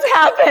just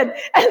happened?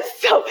 And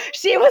so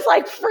she was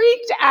like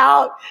freaked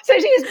out. So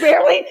she was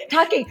barely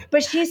talking.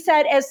 But she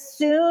said as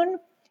soon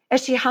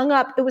as she hung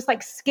up, it was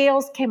like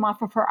scales came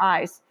off of her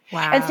eyes.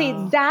 Wow. And see,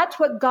 that's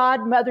what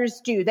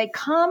godmothers do. They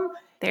come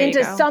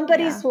into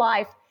somebody's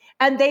life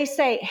and they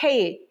say,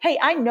 hey,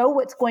 I know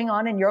what's going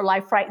on in your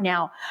life right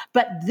now,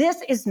 but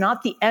this is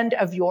not the end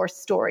of your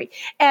story.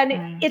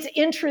 And it's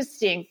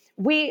interesting.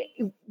 We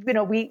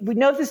know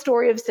the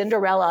story of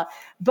Cinderella,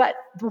 but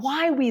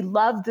why we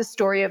love the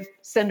story of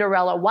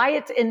Cinderella, why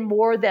it's in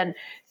more than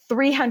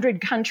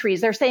 300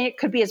 countries. They're saying it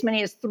could be as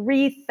many as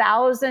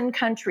 3,000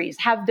 countries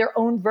have their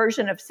own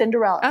version of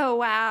Cinderella. Oh,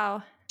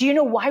 wow. Do you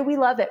know why we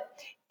love it?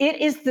 It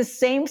is the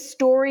same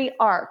story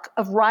arc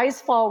of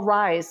rise, fall,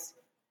 rise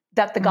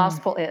that the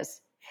gospel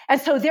is. And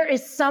so there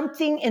is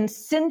something in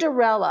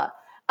Cinderella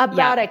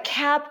about a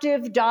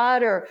captive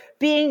daughter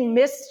being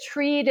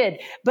mistreated.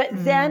 But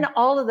then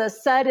all of a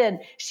sudden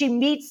she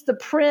meets the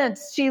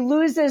prince. She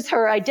loses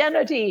her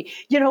identity,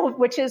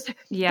 which is,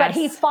 but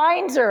he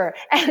finds her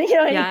and,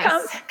 and he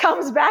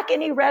comes back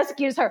and he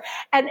rescues her.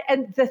 And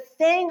the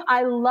thing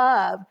I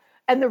love,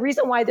 and the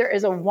reason why there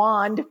is a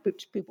wand,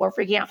 which people are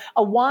freaking out,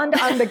 a wand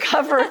on the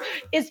cover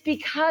is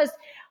because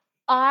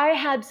I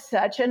had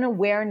such an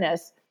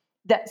awareness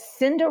that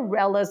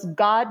Cinderella's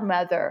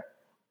godmother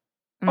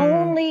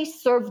only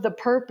served the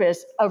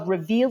purpose of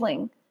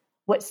revealing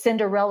what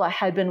Cinderella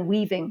had been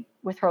weaving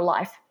with her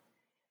life.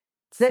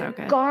 The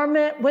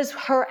garment was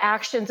her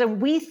actions.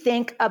 And we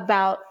think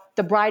about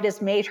the bride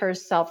has made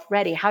herself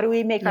ready. How do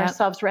we make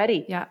ourselves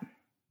ready? Yeah.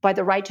 By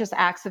the righteous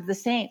acts of the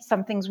saints.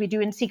 Some things we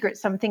do in secret,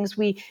 some things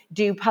we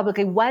do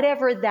publicly.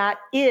 Whatever that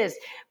is,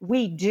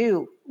 we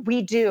do.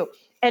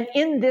 And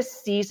in this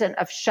season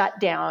of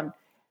shutdown,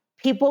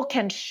 people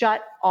can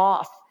shut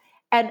off.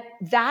 And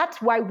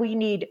that's why we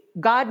need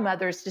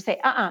godmothers to say,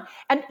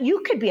 And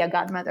you could be a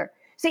godmother.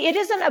 See, it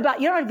isn't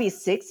about, you don't have to be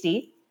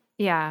 60.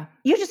 Yeah.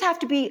 You just have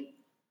to be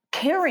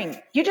caring.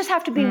 You just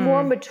have to be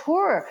more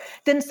mature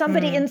than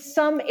somebody in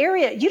some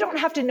area. You don't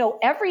have to know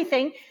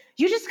everything.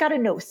 You just got to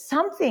know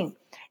something.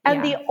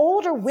 And the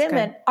older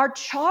women are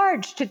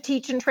charged to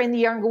teach and train the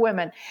younger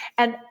women.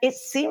 And it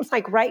seems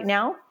like right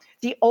now,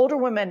 the older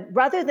women,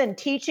 rather than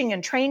teaching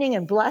and training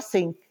and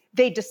blessing,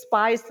 they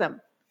despise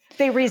them.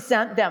 They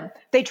resent them.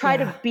 They try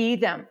to be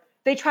them.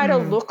 They try to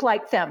look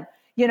like them.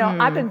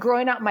 I've been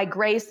growing out my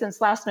grace since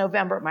last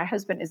November. My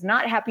husband is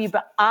not happy,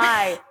 but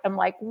I am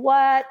like,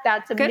 what?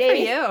 That's amazing. Good for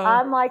you.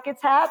 I'm like,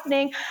 it's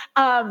happening.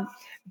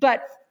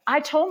 But I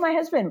told my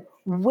husband,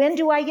 when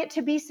do I get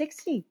to be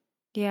 60?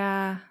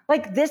 Yeah.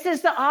 Like, this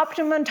is the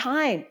optimum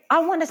time. I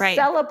want to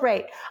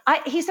celebrate.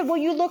 He said, well,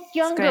 you look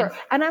younger.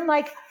 And I'm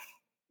like,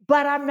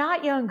 but I'm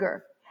not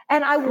younger.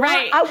 And I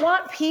don't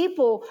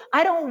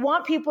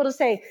want people to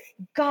say,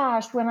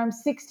 gosh, when I'm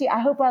 60, I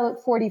hope I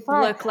look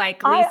 45. Look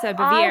like Lisa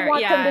Bevere. I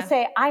want them to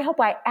say, I hope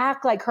I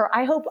act like her.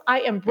 I hope I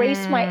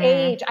embrace my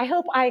age. I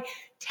hope I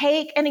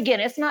take, and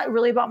again, it's not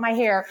really about my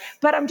hair,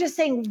 but I'm just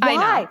saying, why?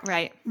 I know,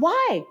 right.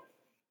 Why?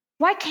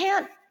 Why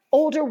can't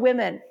older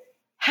women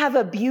have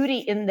a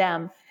beauty in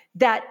them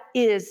that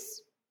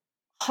is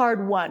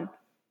hard won?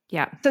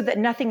 Yeah. So that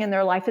nothing in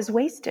their life is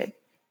wasted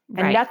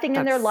and nothing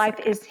in their life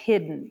is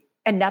hidden.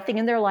 And nothing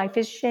in their life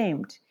is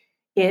shamed.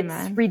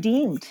 It's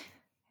redeemed.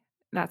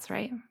 That's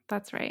right.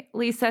 That's right.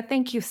 Lisa,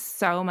 thank you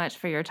so much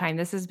for your time.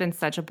 This has been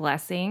such a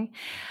blessing.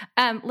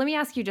 Let me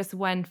ask you just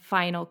one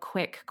final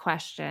quick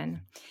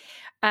question.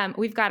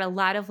 We've got a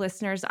lot of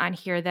listeners on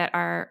here that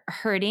are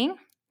hurting,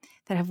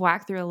 that have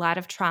walked through a lot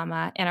of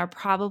trauma and are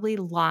probably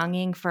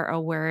longing for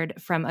a word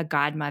from a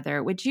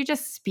godmother. Would you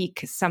just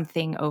speak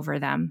something over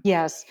them?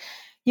 Yes.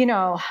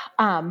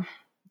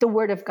 The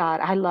word of God,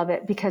 I love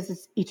it because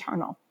it's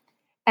eternal.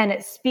 And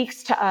it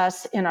speaks to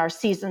us in our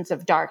seasons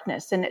of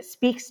darkness, and it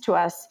speaks to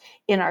us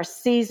in our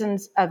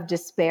seasons of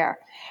despair.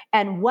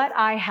 And what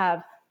I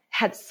have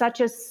had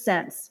such a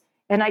sense,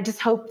 and I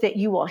just hope that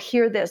you will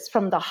hear this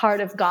from the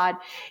heart of God,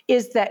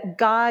 is that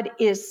God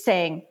is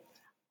saying,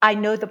 I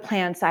know the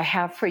plans I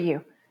have for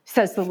you,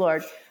 says the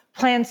Lord.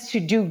 Plans to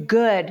do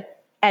good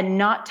and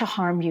not to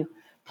harm you.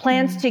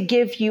 Plans to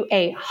give you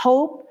a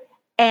hope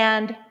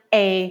and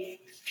a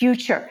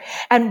future.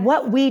 And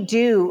what we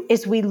do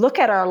is we look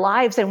at our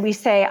lives and we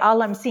say,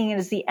 all I'm seeing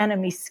is the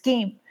enemy's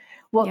scheme.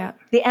 Well,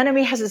 the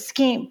enemy has a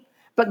scheme,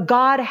 but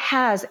God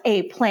has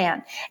a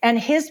plan. And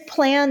his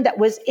plan that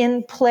was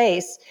in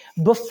place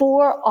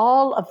before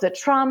all of the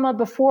trauma,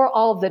 before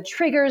all of the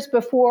triggers,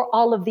 before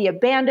all of the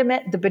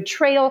abandonment, the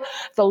betrayal,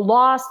 the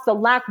loss, the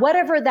lack,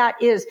 whatever that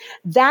is,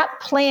 that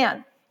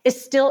plan is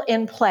still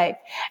in play.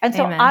 And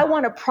so I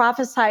want to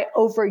prophesy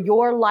over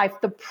your life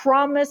the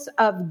promise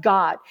of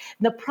God.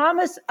 The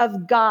promise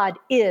of God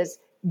is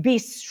be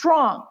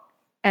strong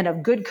and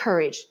of good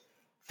courage,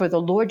 for the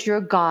Lord your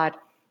God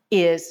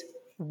is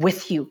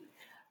with you.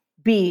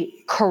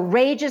 Be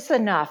courageous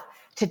enough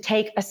to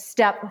take a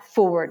step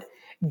forward.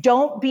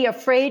 Don't be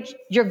afraid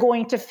you're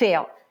going to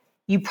fail.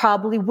 You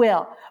probably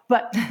will,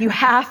 but you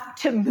have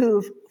to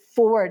move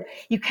forward.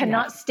 You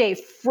cannot stay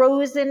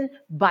frozen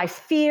by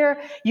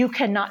fear. You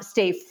cannot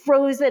stay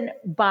frozen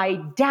by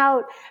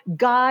doubt.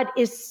 God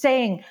is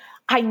saying,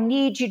 I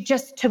need you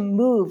just to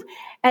move.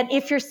 And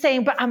if you're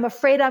saying, but I'm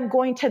afraid I'm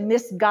going to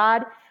miss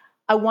God,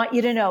 I want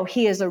you to know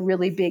he is a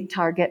really big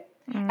target.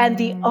 And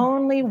the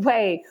only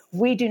way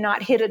we do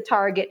not hit a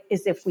target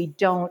is if we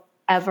don't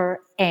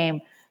ever aim.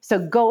 So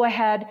go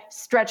ahead,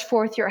 stretch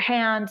forth your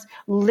hands,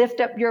 lift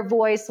up your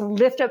voice,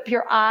 lift up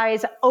your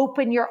eyes,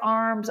 open your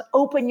arms,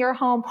 open your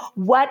home.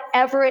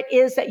 Whatever it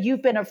is that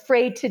you've been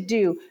afraid to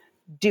do,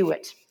 do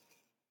it.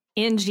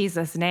 In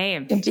Jesus'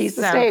 name. In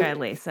Jesus' so name. Good,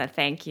 Lisa.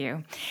 Thank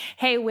you.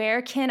 Hey,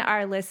 where can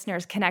our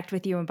listeners connect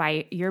with you and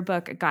buy your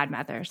book,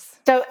 Godmothers?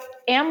 So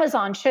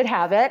Amazon should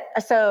have it.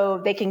 So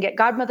they can get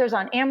Godmothers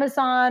on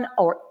Amazon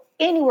or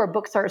anywhere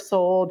books are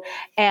sold.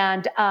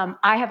 And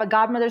I have a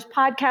Godmothers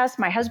podcast.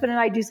 My husband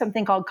and I do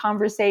something called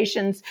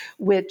Conversations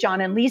with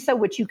John and Lisa,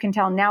 which you can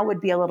tell now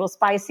would be a little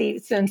spicy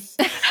since...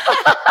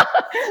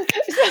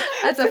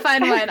 That's a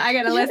fun one. I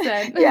got to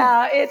listen.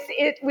 Yeah,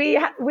 we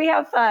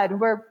have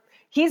fun.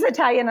 He's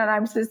Italian and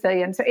I'm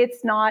Sicilian, so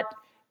it's not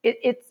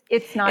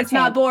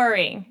not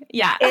boring.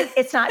 Yeah.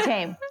 It's not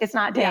tame. It's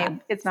not tame.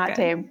 Yeah, it's not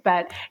tame.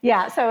 But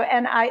yeah, so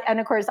and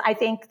of course I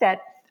think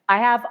that I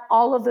have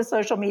all of the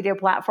social media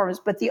platforms,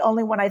 but the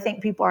only one I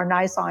think people are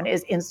nice on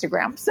is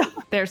Instagram. So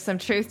there's some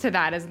truth to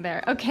that, isn't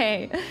there?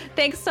 Okay.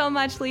 Thanks so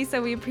much, Lisa.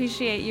 We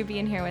appreciate you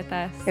being here with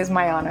us. It's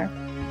my honor.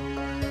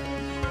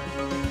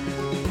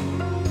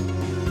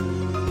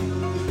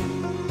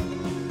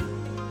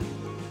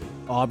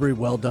 Aubrey,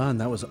 well done.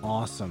 That was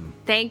awesome.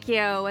 Thank you.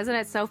 Wasn't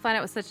it so fun?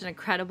 It was such an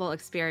incredible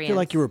experience. I feel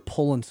like you were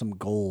pulling some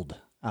gold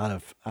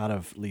out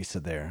of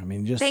Lisa there. I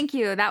mean, Thank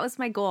you. That was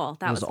my goal.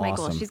 That was my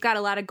goal. She's got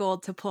a lot of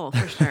gold to pull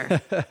for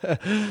sure.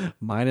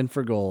 Mining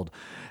for gold.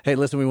 Hey,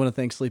 listen, we want to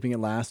thank Sleeping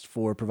at Last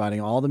for providing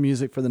all the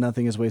music for the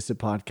Nothing is Wasted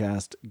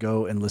podcast.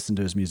 Go and listen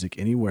to his music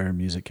anywhere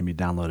music can be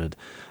downloaded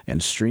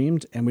and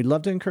streamed. And we'd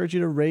love to encourage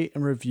you to rate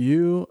and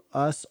review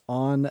us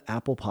on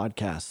Apple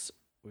Podcasts.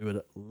 We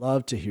would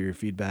love to hear your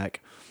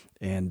feedback.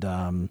 And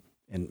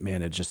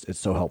man, it's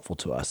so helpful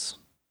to us.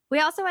 We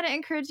also want to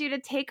encourage you to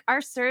take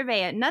our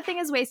survey at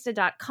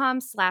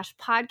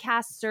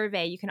nothingiswasted.com/podcast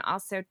survey. You can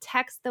also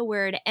text the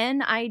word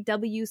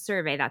NIW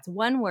survey. That's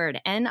one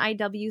word,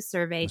 NIW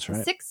survey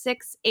to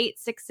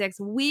 66866.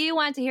 We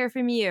want to hear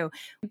from you.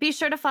 Be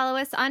sure to follow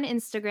us on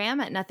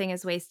Instagram at Nothing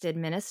is Wasted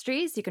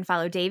Ministries. You can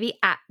follow Davey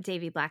at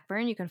Davey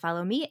Blackburn. You can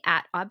follow me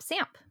at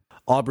ObSamp.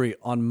 Aubrey,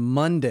 on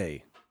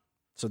Monday,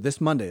 so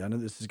this Monday, I know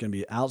this is going to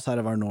be outside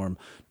of our norm.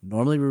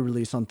 Normally we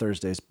release on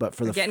Thursdays, but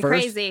for the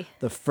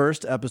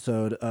first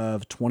episode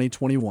of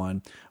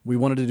 2021, we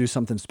wanted to do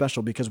something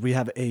special because we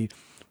have a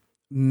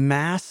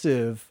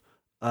massive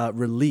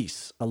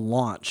release, a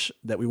launch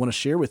that we want to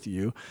share with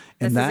you.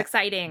 And this is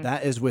exciting.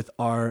 That is with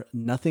our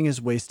Nothing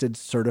is Wasted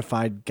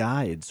certified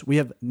guides. We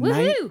have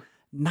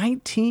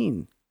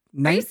 19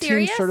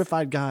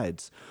 certified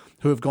guides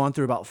who have gone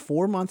through about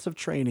 4 months of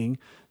training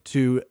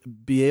to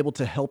be able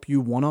to help you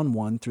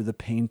one-on-one through the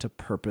Pain to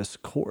Purpose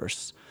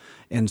course.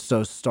 And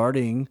so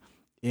starting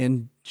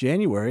in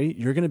January,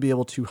 you're going to be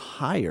able to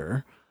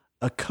hire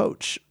a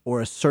coach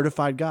or a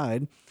certified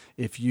guide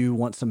if you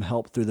want some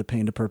help through the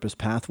Pain to Purpose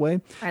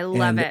pathway. I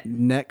love it.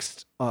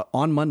 Next,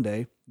 on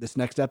Monday, this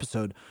next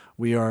episode,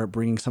 we are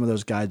bringing some of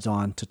those guides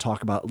on to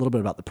talk about a little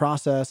bit about the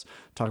process,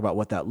 talk about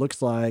what that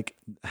looks like,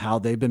 how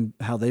they've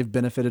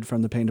benefited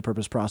from the Pain to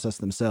Purpose process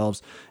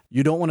themselves.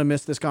 You don't want to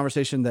miss this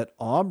conversation that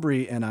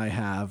Aubrey and I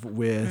have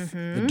with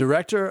the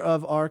director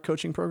of our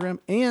coaching program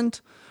and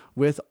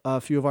with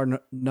a few of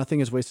our Nothing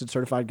is Wasted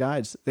certified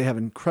guides. They have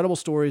incredible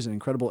stories and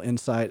incredible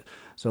insight.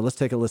 So let's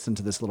take a listen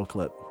to this little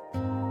clip.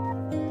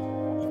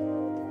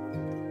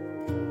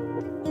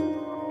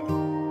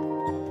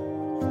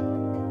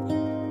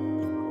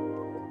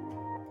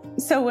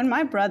 So when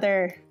my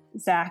brother,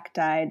 Zach,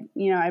 died,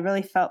 I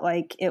really felt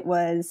like it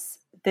was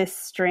this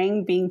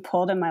string being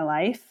pulled in my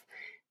life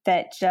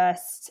that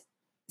just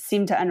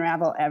seemed to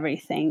unravel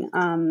everything.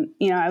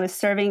 I was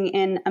serving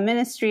in a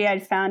ministry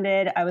I'd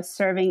founded. I was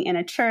serving in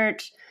a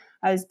church.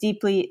 I was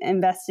deeply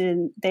invested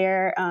in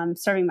there,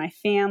 serving my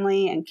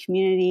family and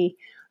community.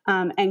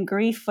 And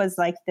grief was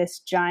like this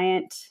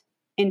giant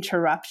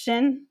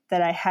interruption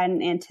that I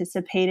hadn't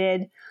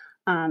anticipated.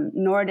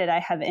 Nor did I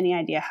have any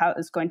idea how it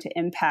was going to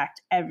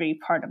impact every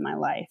part of my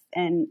life.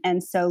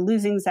 And so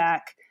losing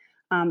Zach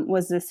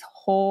was this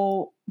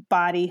whole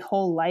body,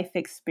 whole life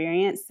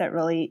experience that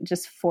really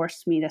just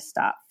forced me to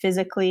stop.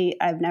 Physically,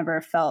 I've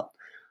never felt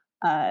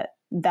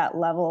that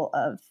level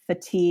of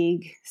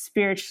fatigue.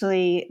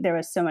 Spiritually, there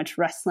was so much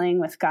wrestling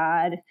with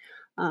God.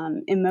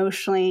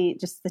 Emotionally,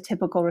 just the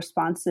typical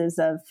responses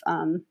of,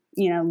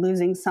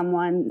 losing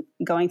someone,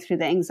 going through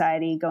the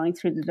anxiety, going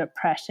through the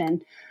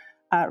depression.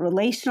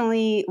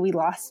 Relationally, we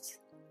lost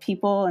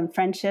people and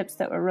friendships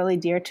that were really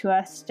dear to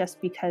us just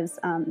because,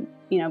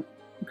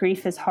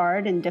 grief is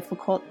hard and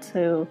difficult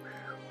to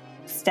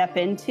step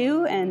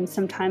into. And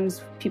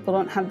sometimes people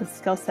don't have the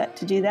skill set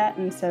to do that.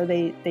 And so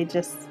they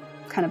just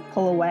kind of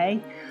pull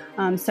away.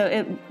 So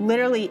it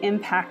literally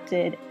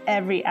impacted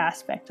every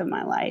aspect of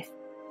my life.